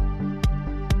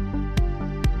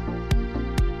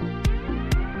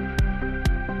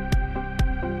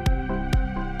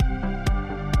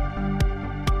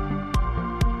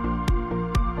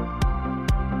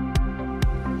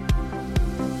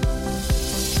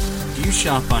 Do you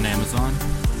shop on Amazon?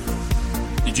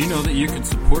 Did you know that you can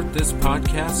support this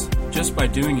podcast just by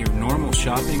doing your normal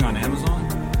shopping on Amazon?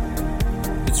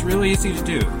 It's really easy to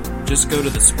do. Just go to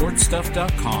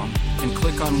thesportstuff.com and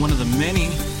click on one of the many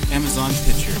Amazon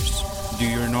pictures. Do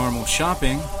your normal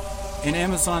shopping, and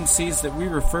Amazon sees that we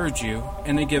referred you,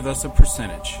 and they give us a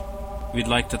percentage. We'd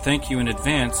like to thank you in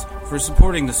advance for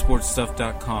supporting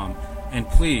thesportstuff.com, and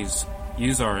please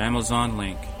use our Amazon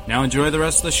link. Now enjoy the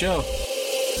rest of the show.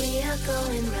 We are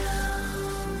going round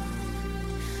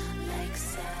like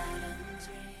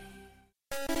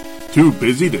Too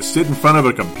busy to sit in front of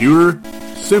a computer?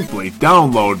 Simply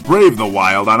download Brave the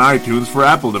Wild on iTunes for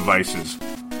Apple devices.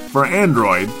 For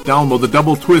Android, download the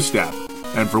Double Twist app.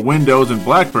 And for Windows and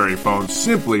BlackBerry phones,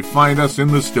 simply find us in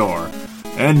the store.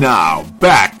 And now,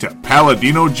 back to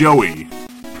Paladino Joey.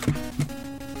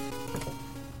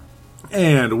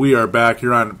 And we are back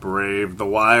here on Brave the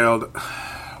Wild.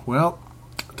 Well,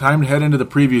 time to head into the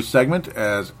preview segment,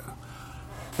 as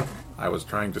I was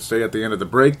trying to say at the end of the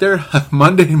break there.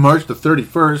 Monday, March the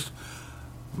 31st,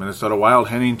 Minnesota Wild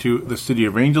heading to the City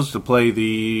of Angels to play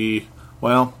the,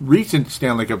 recent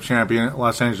Stanley Cup champion,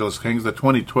 Los Angeles Kings, the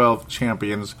 2012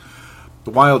 champions.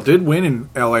 The Wild did win in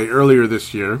L.A. earlier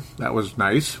this year. That was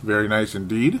nice, very nice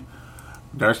indeed.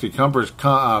 Darcy Kumper's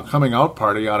coming out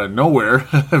party out of nowhere.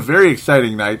 A very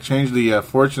exciting night. Changed the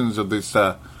fortunes of this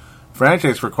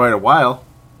franchise for quite a while.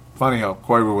 Funny how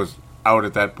Koivu was out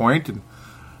at that point, and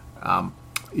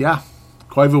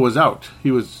Koivu was out.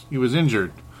 He was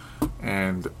injured,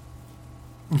 and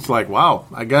it's like, wow.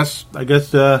 I guess we're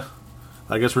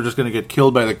just going to get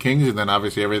killed by the Kings, and then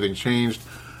obviously everything changed.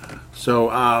 So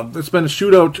it's been a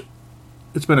shootout.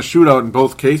 It's been a shootout in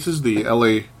both cases. The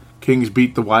LA Kings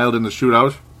beat the Wild in the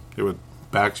shootout. It was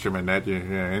Backstrom in net.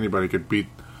 Anybody could beat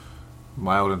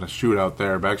Wild in a shootout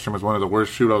there. Backstrom is one of the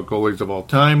worst shootout goalies of all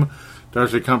time.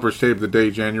 Darcy Kumper saved the day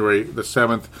January the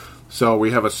 7th. So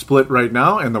we have a split right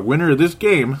now, and the winner of this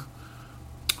game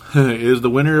is the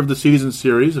winner of the season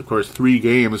series. Of course, 3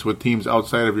 games with teams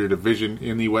outside of your division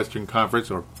in the Western Conference,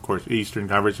 or of course Eastern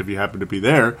Conference if you happen to be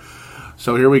there.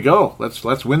 So here we go.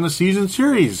 Let's win the season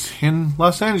series in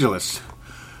Los Angeles.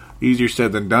 Easier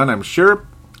said than done, I'm sure.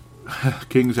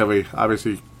 Kings have a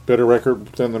obviously better record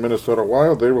than the Minnesota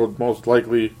Wild. They will most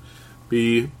likely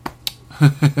be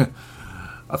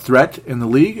a threat in the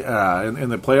league, in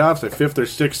the playoffs, a 5th or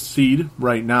 6th seed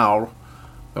right now.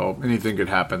 So anything could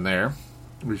happen there.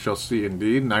 We shall see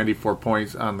indeed. 94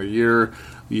 points on the year.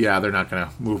 Yeah, they're not going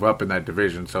to move up in that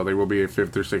division, so they will be a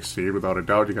 5th or 6th seed without a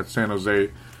doubt. You got San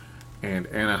Jose and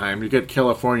Anaheim. You get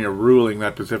California ruling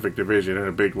that Pacific Division in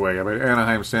a big way. I mean,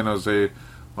 Anaheim, San Jose,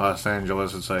 Los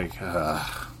Angeles, it's like,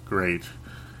 great.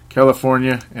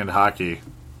 California and hockey.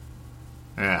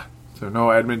 Yeah. So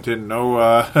no Edmonton,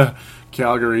 no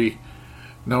Calgary,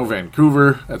 no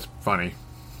Vancouver. That's funny.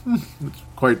 It's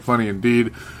quite funny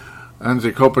indeed.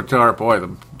 Anze Kopitar, boy,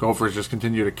 the Gophers just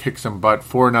continue to kick some butt.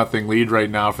 4-0 lead right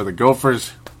now for the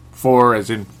Gophers. 4 as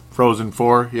in Frozen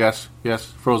 4. Yes,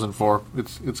 Frozen 4.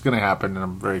 It's going to happen, and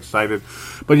I'm very excited.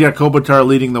 But yeah, Kopitar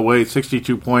leading the way,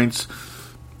 62 points.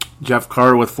 Jeff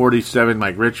Carr with 47,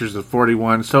 Mike Richards with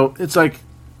 41. So it's like,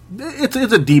 it's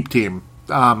a deep team.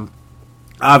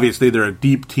 Obviously, they're a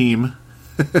deep team.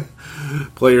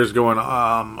 Players going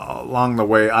along the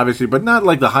way, obviously, but not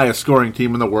like the highest scoring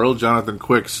team in the world. Jonathan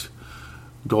Quick's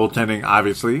goaltending,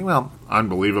 obviously, well,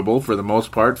 unbelievable for the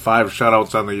most part. 5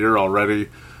 shutouts on the year already.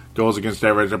 Goals against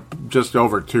average just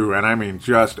over 2, and I mean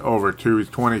just over 2. He's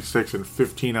 26 and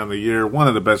 15 on the year. One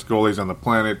of the best goalies on the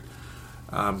planet.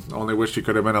 Only wish he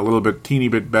could have been a little bit, teeny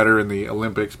bit better in the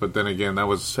Olympics, but then again,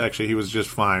 he was just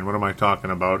fine. What am I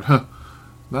talking about?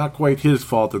 Not quite his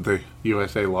fault that the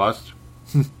USA lost.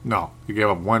 No, he gave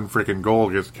up 1 freaking goal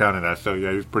against Canada, so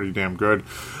yeah, he's pretty damn good.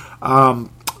 I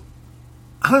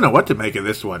don't know what to make of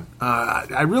this one.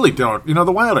 I really don't. You know,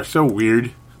 the Wild are so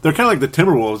weird. They're kind of like the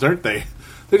Timberwolves, aren't they?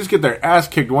 They just get their ass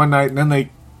kicked one night, and then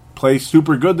they play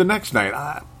super good the next night.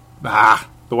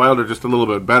 The Wild are just a little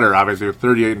bit better, obviously, with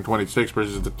 38 and 26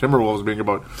 versus the Timberwolves being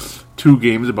about 2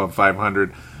 games above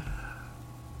 500.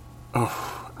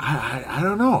 Oh, I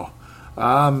don't know.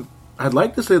 I'd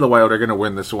like to say the Wild are going to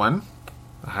win this one.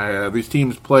 These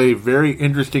teams play very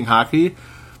interesting hockey.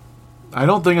 I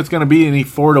don't think it's going to be any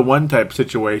 4-1 type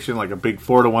situation, like a big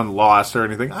 4-1 loss or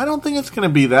anything. I don't think it's going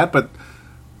to be that, but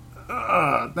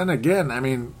then again, I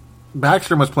mean,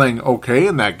 Backstrom was playing okay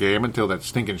in that game until that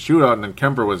stinking shootout, and then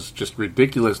Kemper was just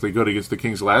ridiculously good against the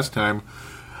Kings last time.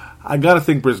 I got to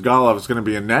think Brizgalov is going to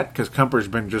be in net, because Kemper's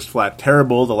been just flat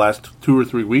terrible the last 2 or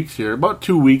 3 weeks here. About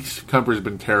 2 weeks, Kemper's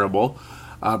been terrible.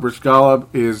 Brizgalov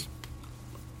is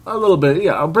a little bit,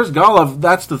 yeah. Brizgalov,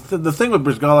 that's the thing with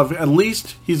Brizgalov. At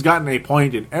least he's gotten a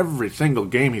point in every single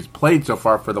game he's played so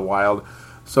far for the Wild.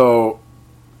 So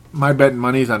my bet and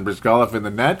money's on Brizgalov in the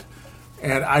net,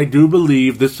 and I do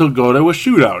believe this will go to a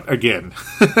shootout again.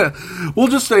 We'll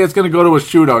just say it's going to go to a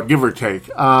shootout, give or take.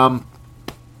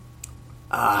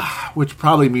 Which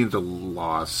probably means a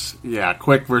loss. Yeah,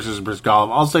 Quick versus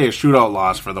Brizgalov. I'll say a shootout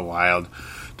loss for the Wild,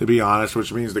 to be honest,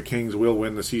 which means the Kings will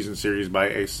win the season series by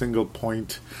a single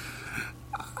point.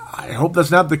 I hope that's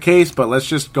not the case, but let's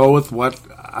just go with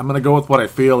I'm going to go with what I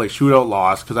feel, a shootout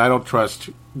loss, because I don't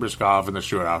trust Brizgalov in the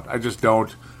shootout. I just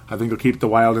don't. I think he'll keep the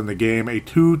Wild in the game. A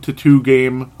 2-2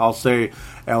 game. I'll say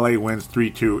LA wins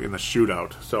 3-2 in the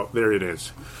shootout. So there it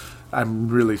is. I'm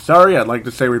really sorry. I'd like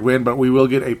to say we'd win, but we will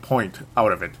get a point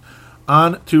out of it.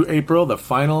 On to April, the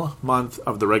final month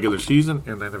of the regular season,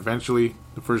 and then eventually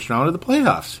the first round of the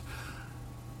playoffs.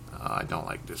 I don't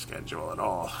like this schedule at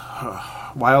all.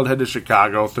 Wild head to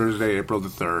Chicago Thursday, April the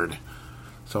 3rd.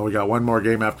 So we got one more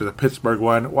game after the Pittsburgh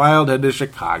one. Wild head to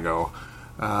Chicago.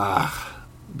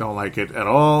 Don't like it at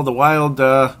all. The Wild,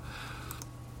 I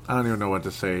don't even know what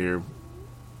to say here.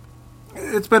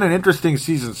 It's been an interesting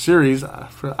season series,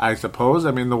 I suppose.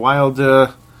 I mean, the Wild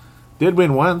did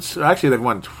win once. Actually, they've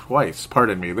won twice.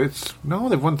 Pardon me.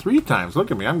 They've won 3 times.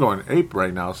 Look at me. I'm going ape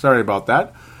right now. Sorry about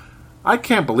that. I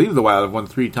can't believe the Wild have won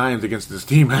 3 times against this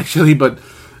team, actually. But,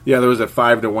 yeah, there was a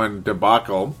 5-1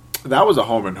 debacle. That was a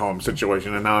home-and-home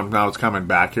situation, and now it's coming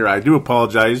back here. I do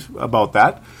apologize about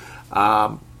that.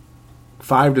 5-3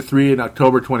 on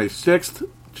October 26th.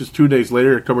 Just 2 days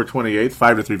later, October 28th,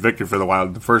 5-3 victory for the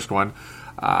Wild, the first one.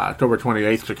 October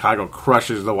 28th, Chicago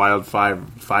crushes the Wild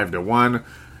 5-1,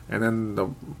 and then the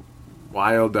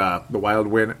Wild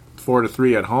win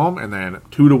 4-3 at home, and then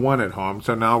 2-1 at home.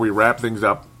 So now we wrap things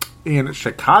up in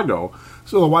Chicago.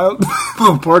 So the Wild,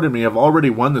 pardon me, have already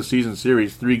won the season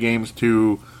series 3 games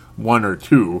to 1 or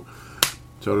 2.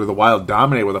 So do the Wild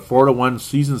dominate with a 4-1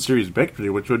 season series victory,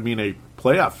 which would mean a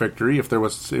playoff victory if there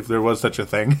was such a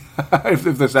thing, if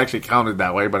this actually counted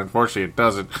that way, but unfortunately it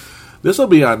doesn't. This will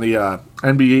be on the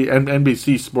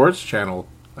NBC Sports channel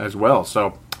as well.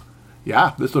 So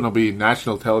yeah, this one will be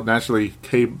nationally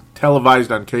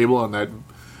televised on cable on that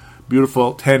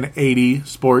beautiful 1080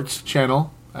 sports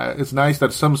channel. It's nice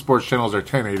that some sports channels are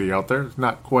 1080 out there. It's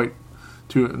not quite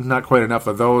enough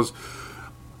of those.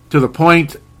 To the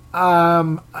point.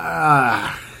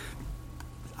 I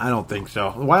don't think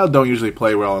so. The Wild don't usually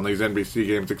play well in these NBC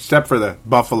games, except for the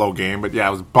Buffalo game. But yeah,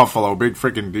 it was Buffalo, big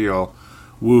freaking deal.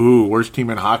 Woohoo! Worst team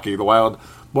in hockey. The Wild,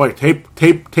 boy, tape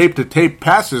to tape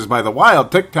passes by the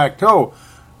Wild, tic tac toe.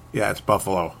 Yeah, it's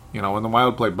Buffalo. You know, when the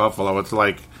Wild play Buffalo, it's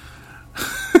like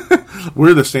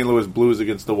we're the St. Louis Blues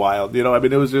against the Wild. You know, I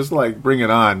mean, it was just like, bring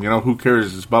it on. You know, who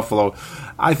cares? It's Buffalo.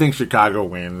 I think Chicago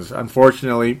wins.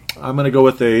 Unfortunately, I'm going to go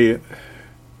with a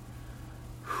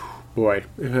boy,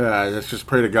 let's just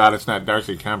pray to God it's not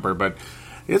Darcy Kemper, but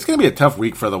it's going to be a tough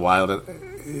week for the Wild.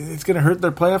 It's going to hurt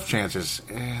their playoff chances,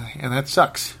 and that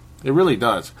sucks. It really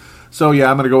does. So, yeah,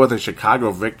 I'm going to go with a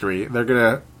Chicago victory. They're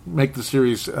going to make the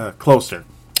series closer.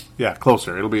 Yeah,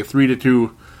 closer. It'll be a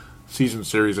 3-2 season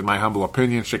series, in my humble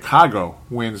opinion. Chicago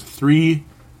wins 3-2.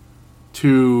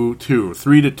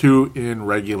 3-2 in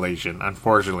regulation,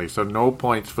 unfortunately. So no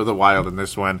points for the Wild in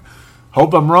this one.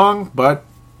 Hope I'm wrong, but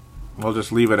we'll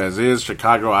just leave it as is.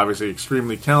 Chicago, obviously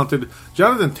extremely talented.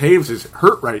 Jonathan Toews is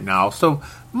hurt right now, so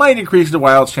might increase the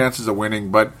Wild's chances of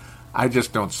winning, but I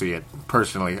just don't see it,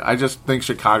 personally. I just think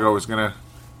Chicago is going to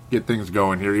get things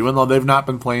going here, even though they've not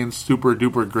been playing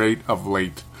super-duper great of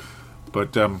late.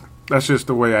 But that's just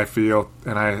the way I feel,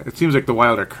 and it seems like the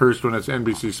Wild are cursed when it's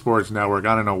NBC Sports Network.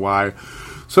 I don't know why.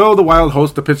 So the Wild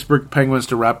host the Pittsburgh Penguins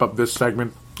to wrap up this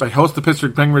segment. They host the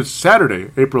Pittsburgh Penguins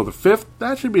Saturday, April the 5th.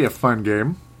 That should be a fun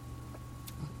game.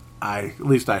 At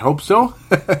least I hope so.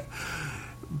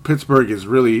 Pittsburgh is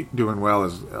really doing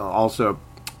well. Also,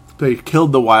 they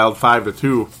killed the Wild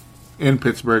 5-2 in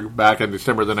Pittsburgh back on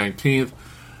December the 19th.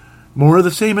 More of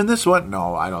the same in this one?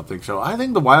 No, I don't think so. I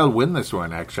think the Wild win this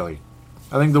one, actually.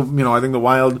 I think the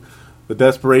Wild, the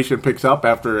desperation picks up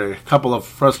after a couple of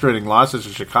frustrating losses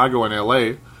to Chicago and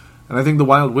LA, and I think the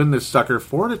Wild win this sucker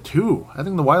 4-2. I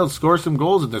think the Wild score some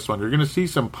goals in this one. You're going to see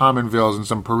some Pominvilles and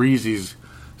some Parisis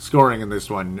scoring in this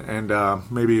one, and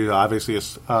maybe obviously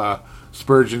a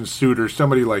Spurgeon Suter,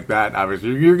 somebody like that.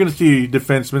 Obviously, you're going to see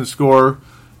defensemen score.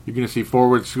 You're going to see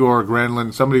forward score,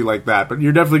 Granlund, somebody like that. But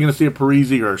you're definitely going to see a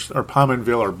Parisi or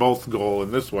Pominville or both goal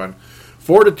in this one.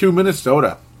 4-2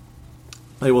 Minnesota.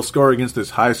 They will score against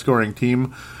this high-scoring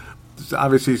team. There's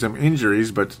obviously some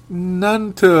injuries, but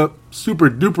none to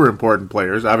super-duper important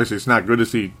players. Obviously, it's not good to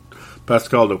see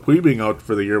Pascal Dupuis being out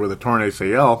for the year with a torn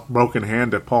ACL. Broken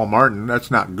hand to Paul Martin. That's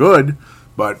not good,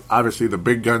 but obviously the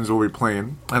big guns will be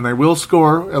playing. And they will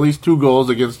score at least 2 goals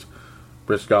against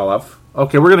Briskalov.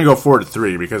 Okay, we're going to go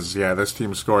 4-3 because, yeah, this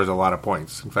team scores a lot of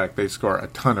points. In fact, they score a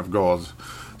ton of goals.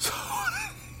 So,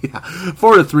 yeah,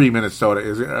 4-3 Minnesota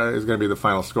is going to be the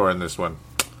final score in this one.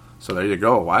 So there you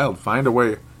go. Wild find a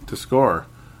way to score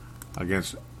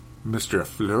against Mr.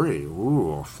 Fleury.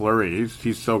 Ooh, Fleury.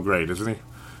 He's so great, isn't he?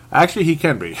 Actually, he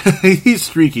can be. He's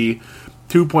streaky.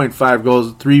 2.5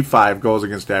 goals, 3.5 goals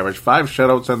against average. 5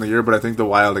 shutouts on the year, but I think the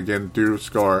Wild, again, do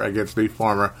score against the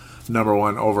former number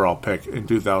 1 overall pick in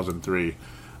 2003.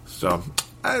 So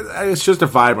it's just a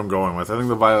vibe I'm going with. I think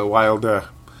the Wild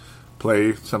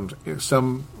play some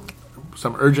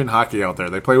urgent hockey out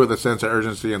there. They play with a sense of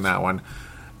urgency in that one.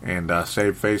 And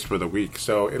save face for the week.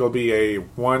 So it'll be a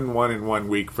 1-1-1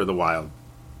 week for the Wild.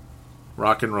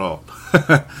 Rock and roll.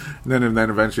 and then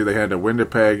eventually they head to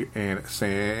Winnipeg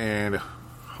and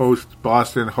host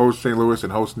Boston, host St. Louis,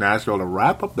 and host Nashville to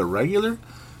wrap up the regular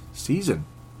season.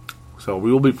 So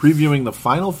we will be previewing the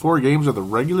final 4 games of the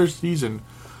regular season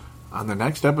on the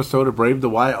next episode of Brave the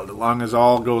Wild. As long as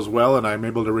all goes well and I'm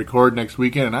able to record next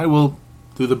weekend, and I will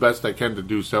do the best I can to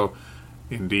do so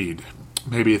indeed.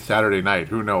 Maybe it's Saturday night.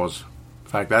 Who knows? In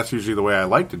fact, that's usually the way I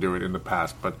like to do it in the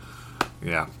past. But,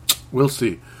 yeah, we'll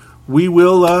see. We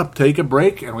will take a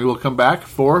break, and we will come back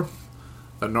for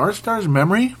the North Stars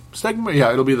Memory segment.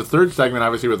 Yeah, it'll be the 3rd segment,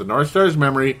 obviously, with the North Stars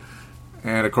Memory.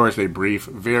 And, of course, a brief,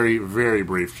 very, very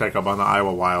brief checkup on the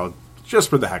Iowa Wild. Just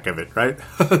for the heck of it, right?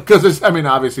 Because,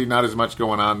 obviously not as much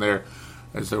going on there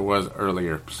as there was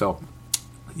earlier. So,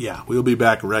 yeah, we'll be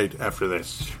back right after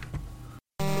this.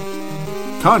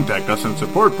 Contact us and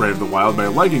support Brave the Wild by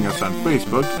liking us on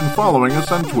Facebook and following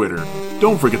us on Twitter.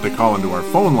 Don't forget to call into our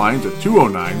phone lines at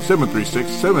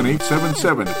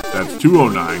 209-736-7877. That's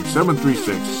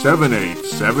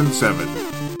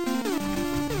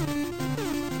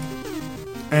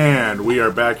 209-736-7877. And we are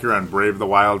back here on Brave the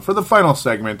Wild for the final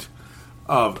segment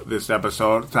of this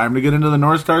episode. Time to get into the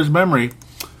North Stars Memory.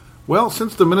 Well,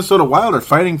 since the Minnesota Wild are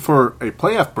fighting for a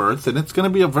playoff berth, and it's going to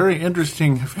be a very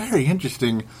interesting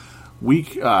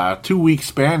week, 2-week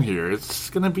span here.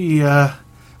 It's going to be a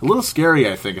little scary,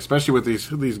 I think, especially with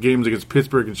these games against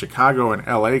Pittsburgh and Chicago and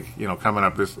LA, coming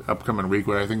up this upcoming week,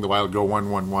 where I think the Wild go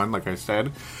 1-1-1, like I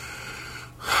said.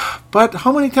 But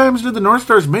how many times did the North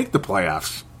Stars make the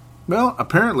playoffs? Well,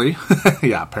 apparently,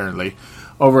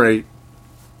 over a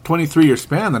 23-year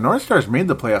span, the North Stars made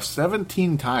the playoffs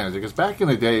 17 times. Because back in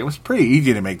the day, it was pretty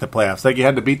easy to make the playoffs. Like, you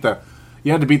had to beat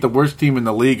the worst team in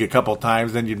the league a couple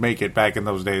times, then you'd make it back in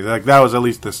those days. Like, that was at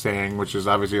least the saying, which is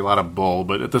obviously a lot of bull.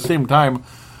 But at the same time,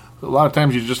 a lot of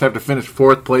times you just have to finish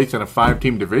 4th place in a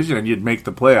 5-team division and you'd make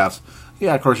the playoffs.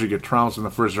 Yeah, of course you get trounced in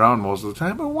the first round most of the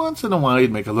time, but once in a while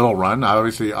you'd make a little run.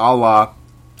 Obviously, a la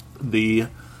the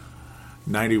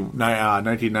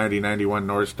 1990-91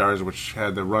 North Stars, which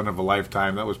had the run of a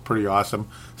lifetime. That was pretty awesome.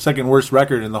 Second worst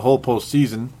record in the whole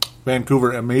postseason.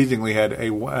 Vancouver amazingly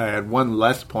had one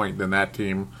less point than that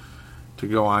team to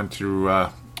go on to,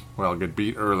 get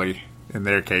beat early in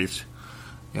their case.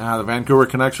 Yeah, the Vancouver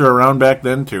Canucks were around back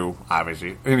then too,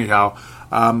 obviously. Anyhow,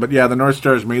 but yeah, the North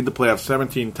Stars made the playoffs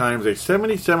 17 times, a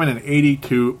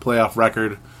 77-82 playoff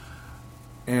record.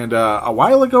 And a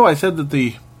while ago, I said that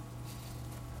the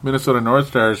Minnesota North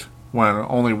Stars won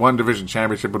only one division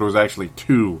championship, but it was actually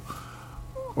two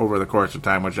over the course of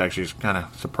time, which actually is kind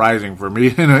of surprising for me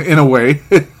in a way.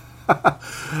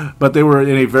 But they were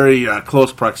in a very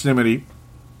close proximity.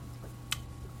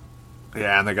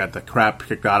 Yeah, and they got the crap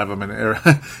kicked out of them. And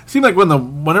it seemed like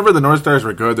whenever the North Stars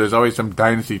were good, there's always some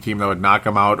dynasty team that would knock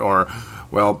them out. Or,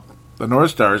 well, the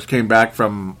North Stars came back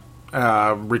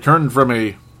returned from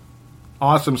a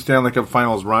awesome Stanley Cup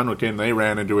Finals run, which they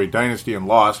ran into a dynasty and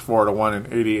lost 4-1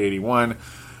 in 80-81.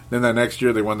 Then that next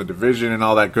year they won the division and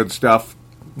all that good stuff.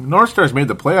 North Stars made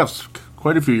the playoffs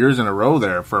quite a few years in a row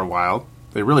there for a while.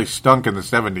 They really stunk in the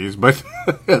 70s, but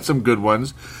had some good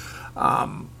ones.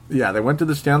 Yeah, they went to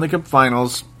the Stanley Cup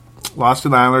Finals, lost to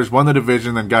the Islanders, won the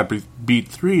division, then got beat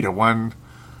 3-1,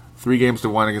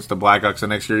 3-1 against the Blackhawks the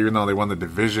next year, even though they won the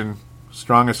division.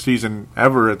 Strongest season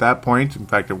ever at that point. In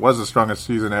fact, it was the strongest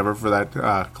season ever for that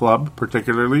club,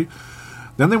 particularly.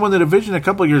 Then they won the division a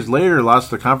couple of years later,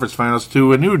 lost the conference finals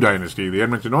to a new dynasty, the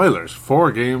Edmonton Oilers.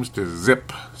 4-0,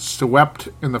 swept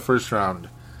in the first round.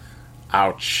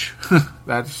 Ouch.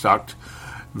 That sucked.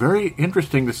 Very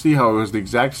interesting to see how it was the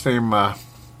exact same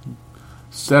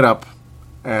setup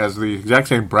as the exact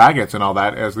same brackets and all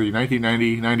that as the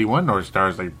 1990-91 North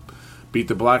Stars. They beat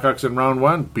the Blackhawks in round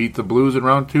one, beat the Blues in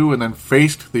round two, and then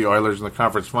faced the Oilers in the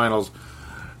conference finals.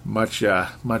 Much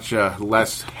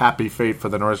less happy fate for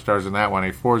the North Stars in that one.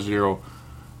 A 4-0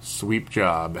 sweep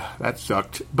job. That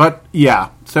sucked. But, yeah,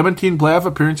 17 playoff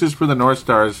appearances for the North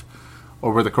Stars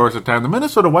over the course of time. The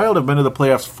Minnesota Wild have been to the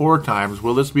playoffs 4 times.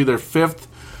 Will this be their 5th?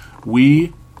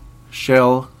 We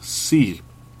shall see.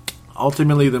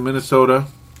 Ultimately, the Minnesota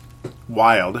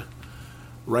Wild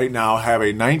right now have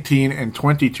a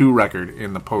 19-22 record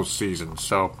in the postseason.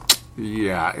 So,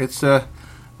 yeah, it's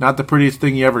not the prettiest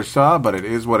thing you ever saw, but it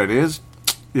is what it is.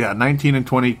 Yeah,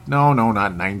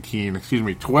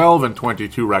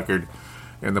 12-22 record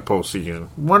in the postseason.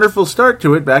 Wonderful start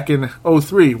to it back in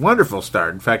 2003. Wonderful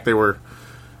start. In fact, they were,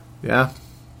 they had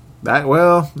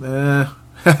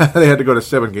to go to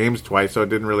 7 games twice, so it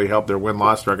didn't really help their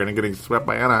win-loss record, and getting swept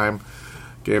by Anaheim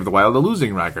gave the Wild a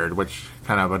losing record, which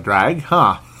kind of a drag,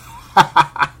 huh?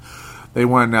 They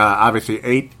won, obviously,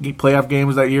 8 playoff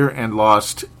games that year and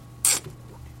lost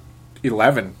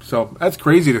 11. So that's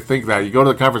crazy to think that. You go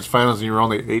to the conference finals and you're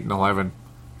only 8-11.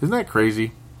 Isn't that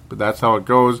crazy? But that's how it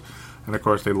goes. And, of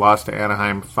course, they lost to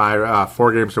Anaheim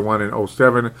 4-1 in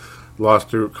 2007. Lost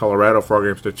to Colorado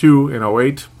 4-2 in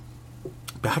 2008.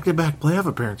 Back-to-back playoff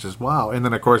appearances. Wow. And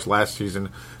then, of course, last season,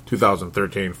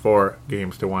 2013,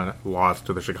 4-1 loss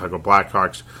to the Chicago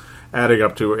Blackhawks, adding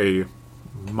up to a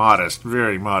modest,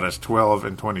 very modest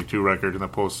 12-22 record in the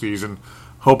postseason.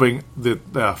 Hoping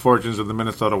that the fortunes of the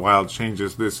Minnesota Wild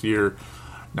changes this year.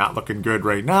 Not looking good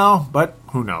right now, but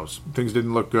who knows? Things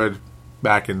didn't look good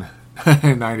back in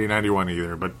 90-91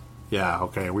 either. But yeah,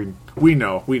 okay, we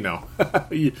know.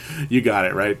 you got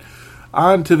it, right?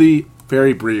 On to the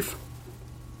very brief,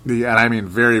 and I mean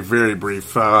very, very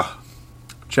brief,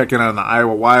 check-in on the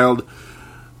Iowa Wild.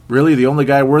 Really, the only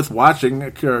guy worth watching,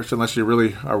 unless you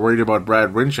really are worried about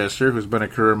Brad Winchester, who's been a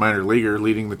career minor leaguer,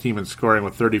 leading the team in scoring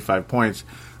with 35 points.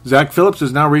 Zach Phillips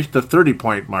has now reached the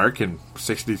 30-point mark in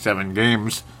 67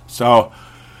 games. So,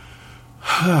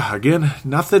 again,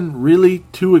 nothing really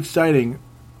too exciting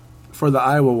for the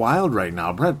Iowa Wild right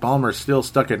now. Brett Ballmer's still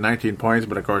stuck at 19 points,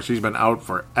 but of course he's been out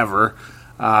forever.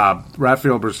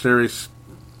 Rafael Berceris,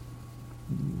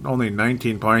 only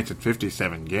 19 points at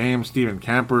 57 games. Steven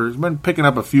Camper has been picking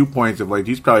up a few points of late.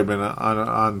 He's probably been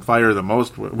on fire the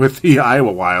most with the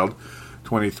Iowa Wild.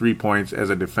 23 points as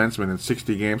a defenseman in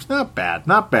 60 games. Not bad.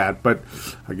 But,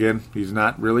 again, he's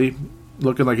not really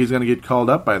looking like he's going to get called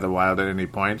up by the Wild at any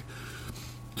point.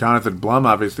 Jonathan Blum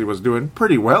obviously was doing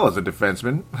pretty well as a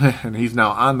defenseman, and he's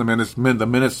now on the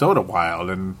Minnesota Wild,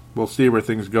 and we'll see where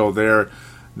things go there.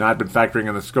 Not been factoring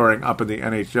in the scoring up in the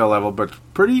NHL level, but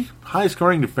pretty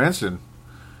high-scoring defenseman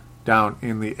down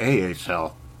in the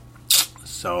AHL.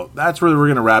 So that's where we're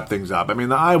going to wrap things up. I mean,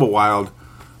 the Iowa Wild,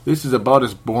 this is about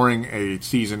as boring a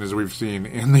season as we've seen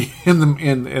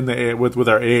with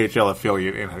our AHL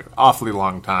affiliate in an awfully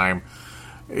long time.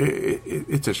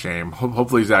 It's a shame.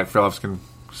 Hopefully Zach Phillips can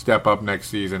step up next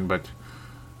season, but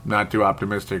not too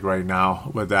optimistic right now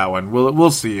with that one.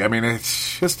 We'll see. I mean,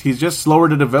 he's just slower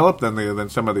to develop than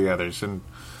some of the others, and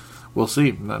we'll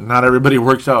see. Not everybody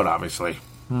works out, obviously.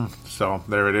 So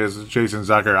there it is. Jason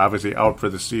Zucker obviously out for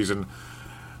the season.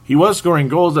 He was scoring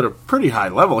goals at a pretty high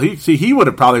level. He would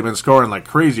have probably been scoring like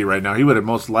crazy right now. He would have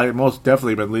most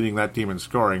definitely been leading that team in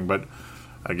scoring. But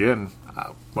again,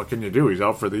 what can you do? He's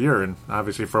out for the year, and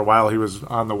obviously for a while he was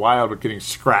on the Wild but getting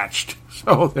scratched.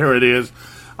 So there it is.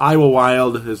 Iowa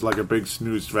Wild is like a big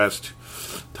snooze fest.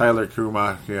 Tyler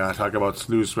Kuma, talk about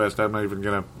snooze fest. I'm not even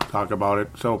going to talk about it.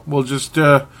 So we'll just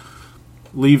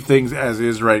leave things as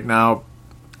is right now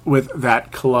with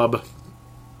that club.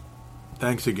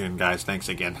 Thanks again, guys. Thanks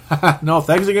again. No,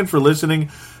 thanks again for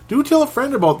listening. Do tell a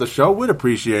friend about the show. We'd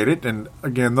appreciate it. And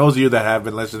again, those of you that have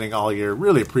been listening all year,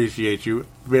 really appreciate you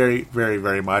very, very,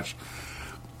 very much.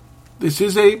 This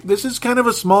is kind of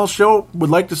a small show. Would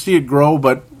like to see it grow,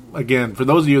 but again, for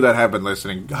those of you that have been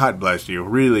listening, God bless you.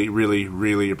 Really, really,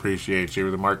 really appreciate you.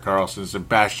 The Mark Carlson,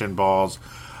 Sebastian Balls.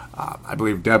 I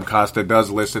believe Deb Costa does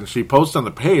listen. She posts on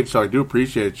the page, so I do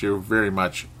appreciate you very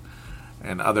much.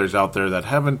 And others out there that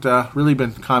haven't really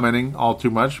been commenting all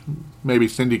too much. Maybe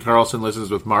Cindy Carlson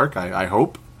listens with Mark, I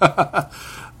hope.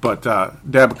 But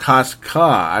Deb Koska,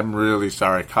 I'm really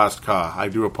sorry, Koska. I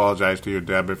do apologize to you,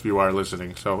 Deb, if you are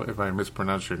listening. So if I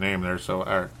mispronounced your name there,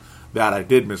 that I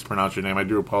did mispronounce your name, I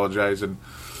do apologize. And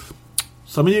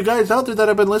some of you guys out there that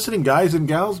have been listening, guys and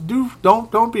gals,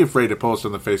 don't be afraid to post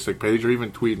on the Facebook page or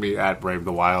even tweet me at Brave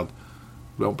the Wild.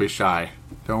 Don't be shy.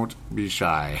 Don't be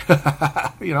shy.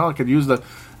 I could use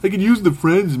the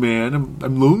friends, man.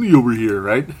 I'm lonely over here,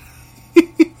 right?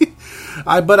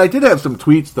 But I did have some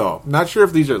tweets, though. Not sure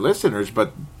if these are listeners,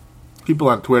 but people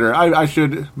on Twitter. I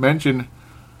should mention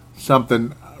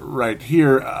something right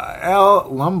here. Al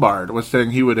Lombard was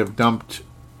saying he would have dumped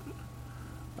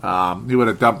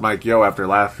Mike Yeo after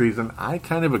last season. I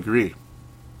kind of agree.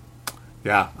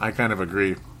 Yeah, I kind of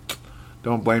agree.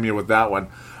 Don't blame you with that one.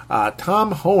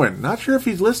 Tom Hohen, not sure if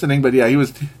he's listening, but yeah, he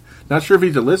was not sure if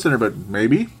he's a listener, but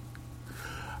maybe.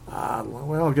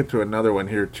 I'll get to another one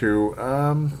here too.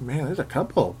 Man, there's a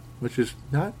couple, which is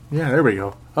not. Yeah, there we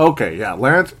go. Okay, yeah,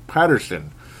 Lance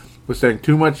Patterson was saying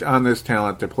too much on this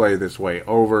talent to play this way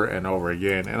over and over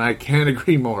again, and I can't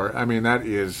agree more. I mean, that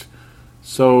is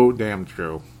so damn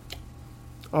true.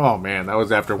 Oh man, that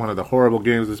was after one of the horrible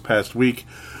games this past week.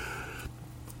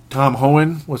 Tom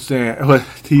Hohen was saying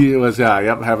he was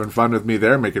having fun with me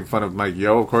there, making fun of Mike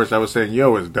Yeo. Of course, I was saying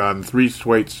Yeo is done. 3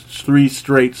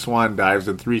 straight swan dives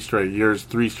in 3 straight years.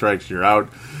 3 strikes, you're out.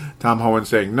 Tom Hohen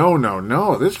saying,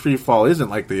 no, this free fall isn't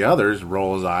like the others.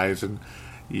 Roll his eyes and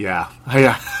yep,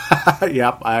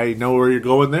 I know where you're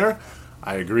going there.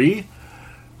 I agree.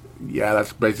 Yeah,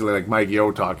 that's basically like Mike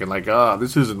Yeo talking like,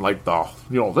 this isn't like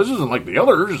the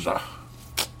others.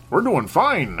 We're doing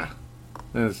fine.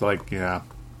 And it's like, yeah.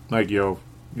 Mike Yeo,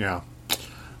 yeah.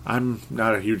 I'm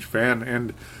not a huge fan,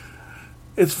 and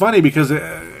it's funny because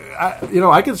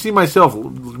I can see myself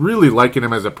really liking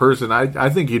him as a person. I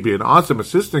think he'd be an awesome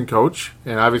assistant coach,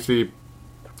 and obviously,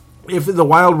 if the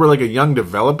Wild were like a young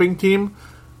developing team,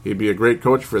 he'd be a great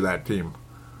coach for that team.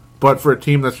 But for a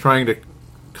team that's trying to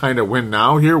kind of win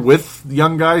now here with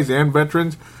young guys and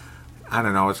veterans, I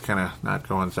don't know. It's kind of not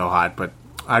going so hot, but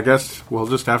I guess we'll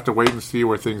just have to wait and see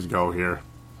where things go here.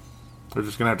 We're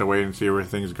just going to have to wait and see where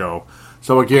things go.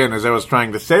 So again, as I was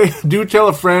trying to say, do tell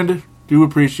a friend. Do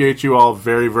appreciate you all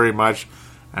very, very much.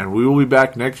 And we will be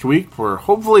back next week for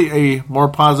hopefully a more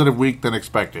positive week than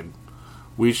expected.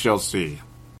 We shall see.